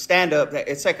do stand up.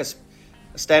 It's like a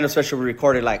stand-up special we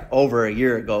recorded like over a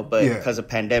year ago, but because of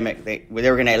pandemic, they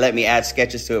were gonna let me add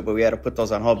sketches to it, but we had to put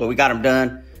those on hold. But we got them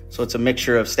done, so it's a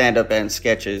mixture of stand-up and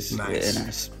sketches. Nice.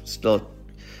 And still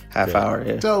half hour.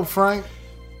 Yeah. Dope, Frank.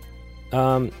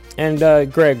 And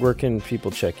Greg, where can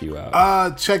people check you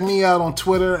out? Check me out on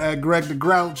Twitter at Greg the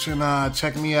Grouch, and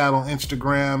check me out on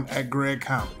Instagram at Greg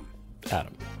Comedy.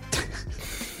 Adam.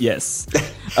 Yes.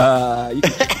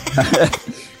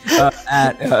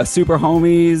 At Super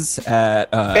Homies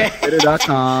at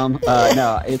Twitter.com.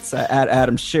 No, it's at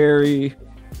Adam Sherry.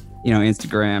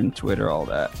 Instagram, Twitter, all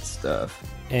that stuff.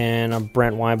 And I'm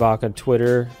Brent Weinbach on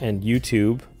Twitter and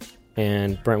YouTube,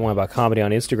 and Brent Weinbach Comedy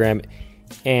on Instagram.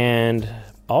 And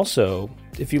also,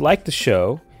 if you like the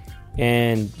show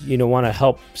and want to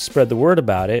help spread the word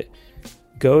about it,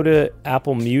 go to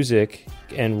Apple Music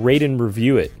and rate and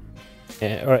review it.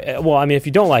 If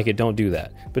you don't like it, don't do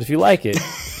that. But if you like it,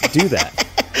 do that,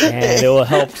 and it will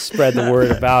help spread the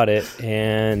word about it.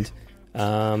 And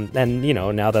now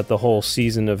that the whole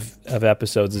season of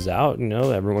episodes is out,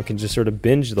 everyone can just sort of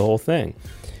binge the whole thing.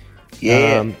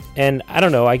 Yeah. And I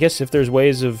don't know. I guess if there's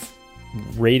ways of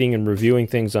rating and reviewing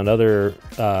things on other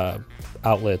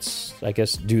outlets, I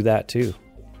guess do that too.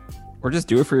 Or just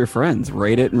do it for your friends.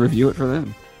 Rate it and review it for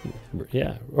them.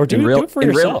 Yeah. Or do it for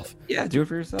yourself. Yeah, do it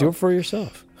for yourself. Do it for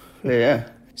yourself. Yeah.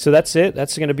 So that's it.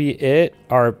 That's going to be it.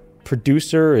 Our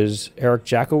producer is Eric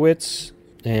Jakowitz.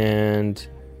 And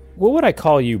what would I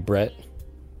call you, Brett?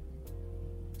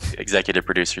 Executive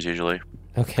producers usually.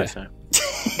 Okay.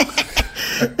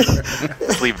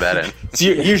 Let's leave that in.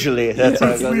 Usually. That's how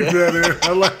Let's leave that in.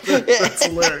 I like that. That's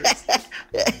hilarious.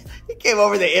 He came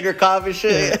over the intercom and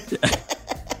shit.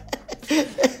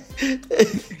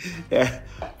 Yeah.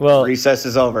 Well, recess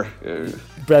is over.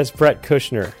 That's Brett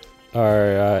Kushner,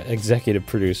 our executive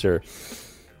producer.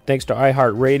 Thanks to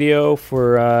iHeartRadio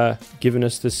for giving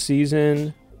us this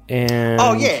season. And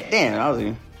damn, I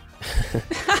was.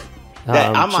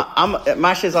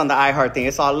 My shit's on the iHeart thing.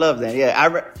 It's all love then.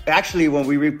 Yeah, actually when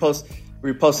we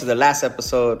reposted the last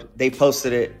episode, they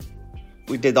posted it.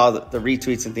 We did all the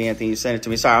retweets and thing. You sent it to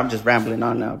me. Sorry, I'm just rambling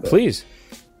on now. But please.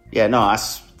 Yeah, no,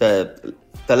 the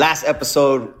last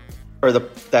episode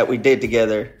that we did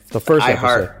together. The first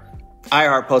episode.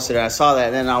 iHeart posted it. I saw that,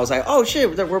 and then I was like, "Oh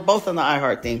shit, we're both on the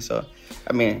iHeart thing." So,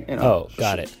 Oh,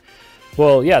 got it.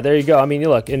 Well, yeah, there you go.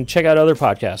 Look and check out other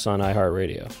podcasts on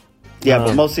iHeartRadio. Yeah,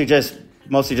 but mostly just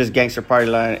Gangster Party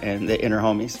Line and the Inner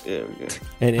Homies.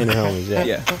 And Inner Homies,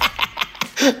 yeah.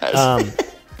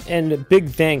 And big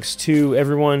thanks to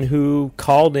everyone who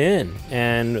called in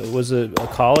and was a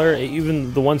caller,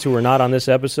 even the ones who were not on this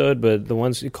episode, but the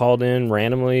ones who called in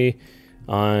randomly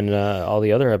on all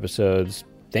the other episodes.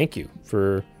 Thank you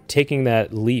for taking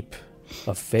that leap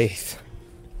of faith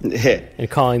and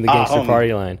calling the Gangster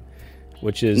Party Line,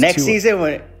 which is next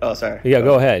season. Sorry. Yeah,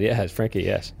 go ahead. Yeah, Frankie.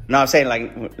 Yes. No, I'm saying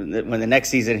like when the next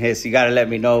season hits, you got to let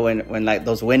me know when like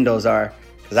those windows are,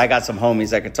 because I got some homies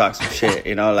that could talk some shit.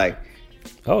 Like.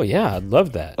 Oh yeah, I'd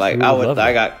love that. Like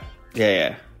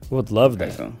yeah. Would love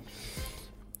that. Cool.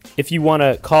 If you want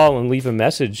to call and leave a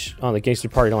message on the Gangster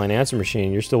Party Line answer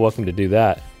machine, you're still welcome to do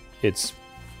that. It's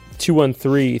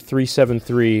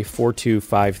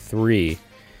 213-373-4253.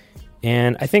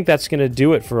 And I think that's going to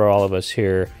do it for all of us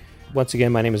here. Once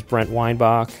again, my name is Brent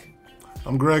Weinbach.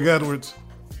 I'm Greg Edwards.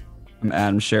 I'm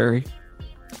Adam Sherry.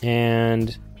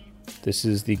 And this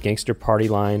is the Gangster Party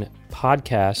Line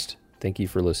podcast. Thank you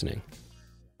for listening.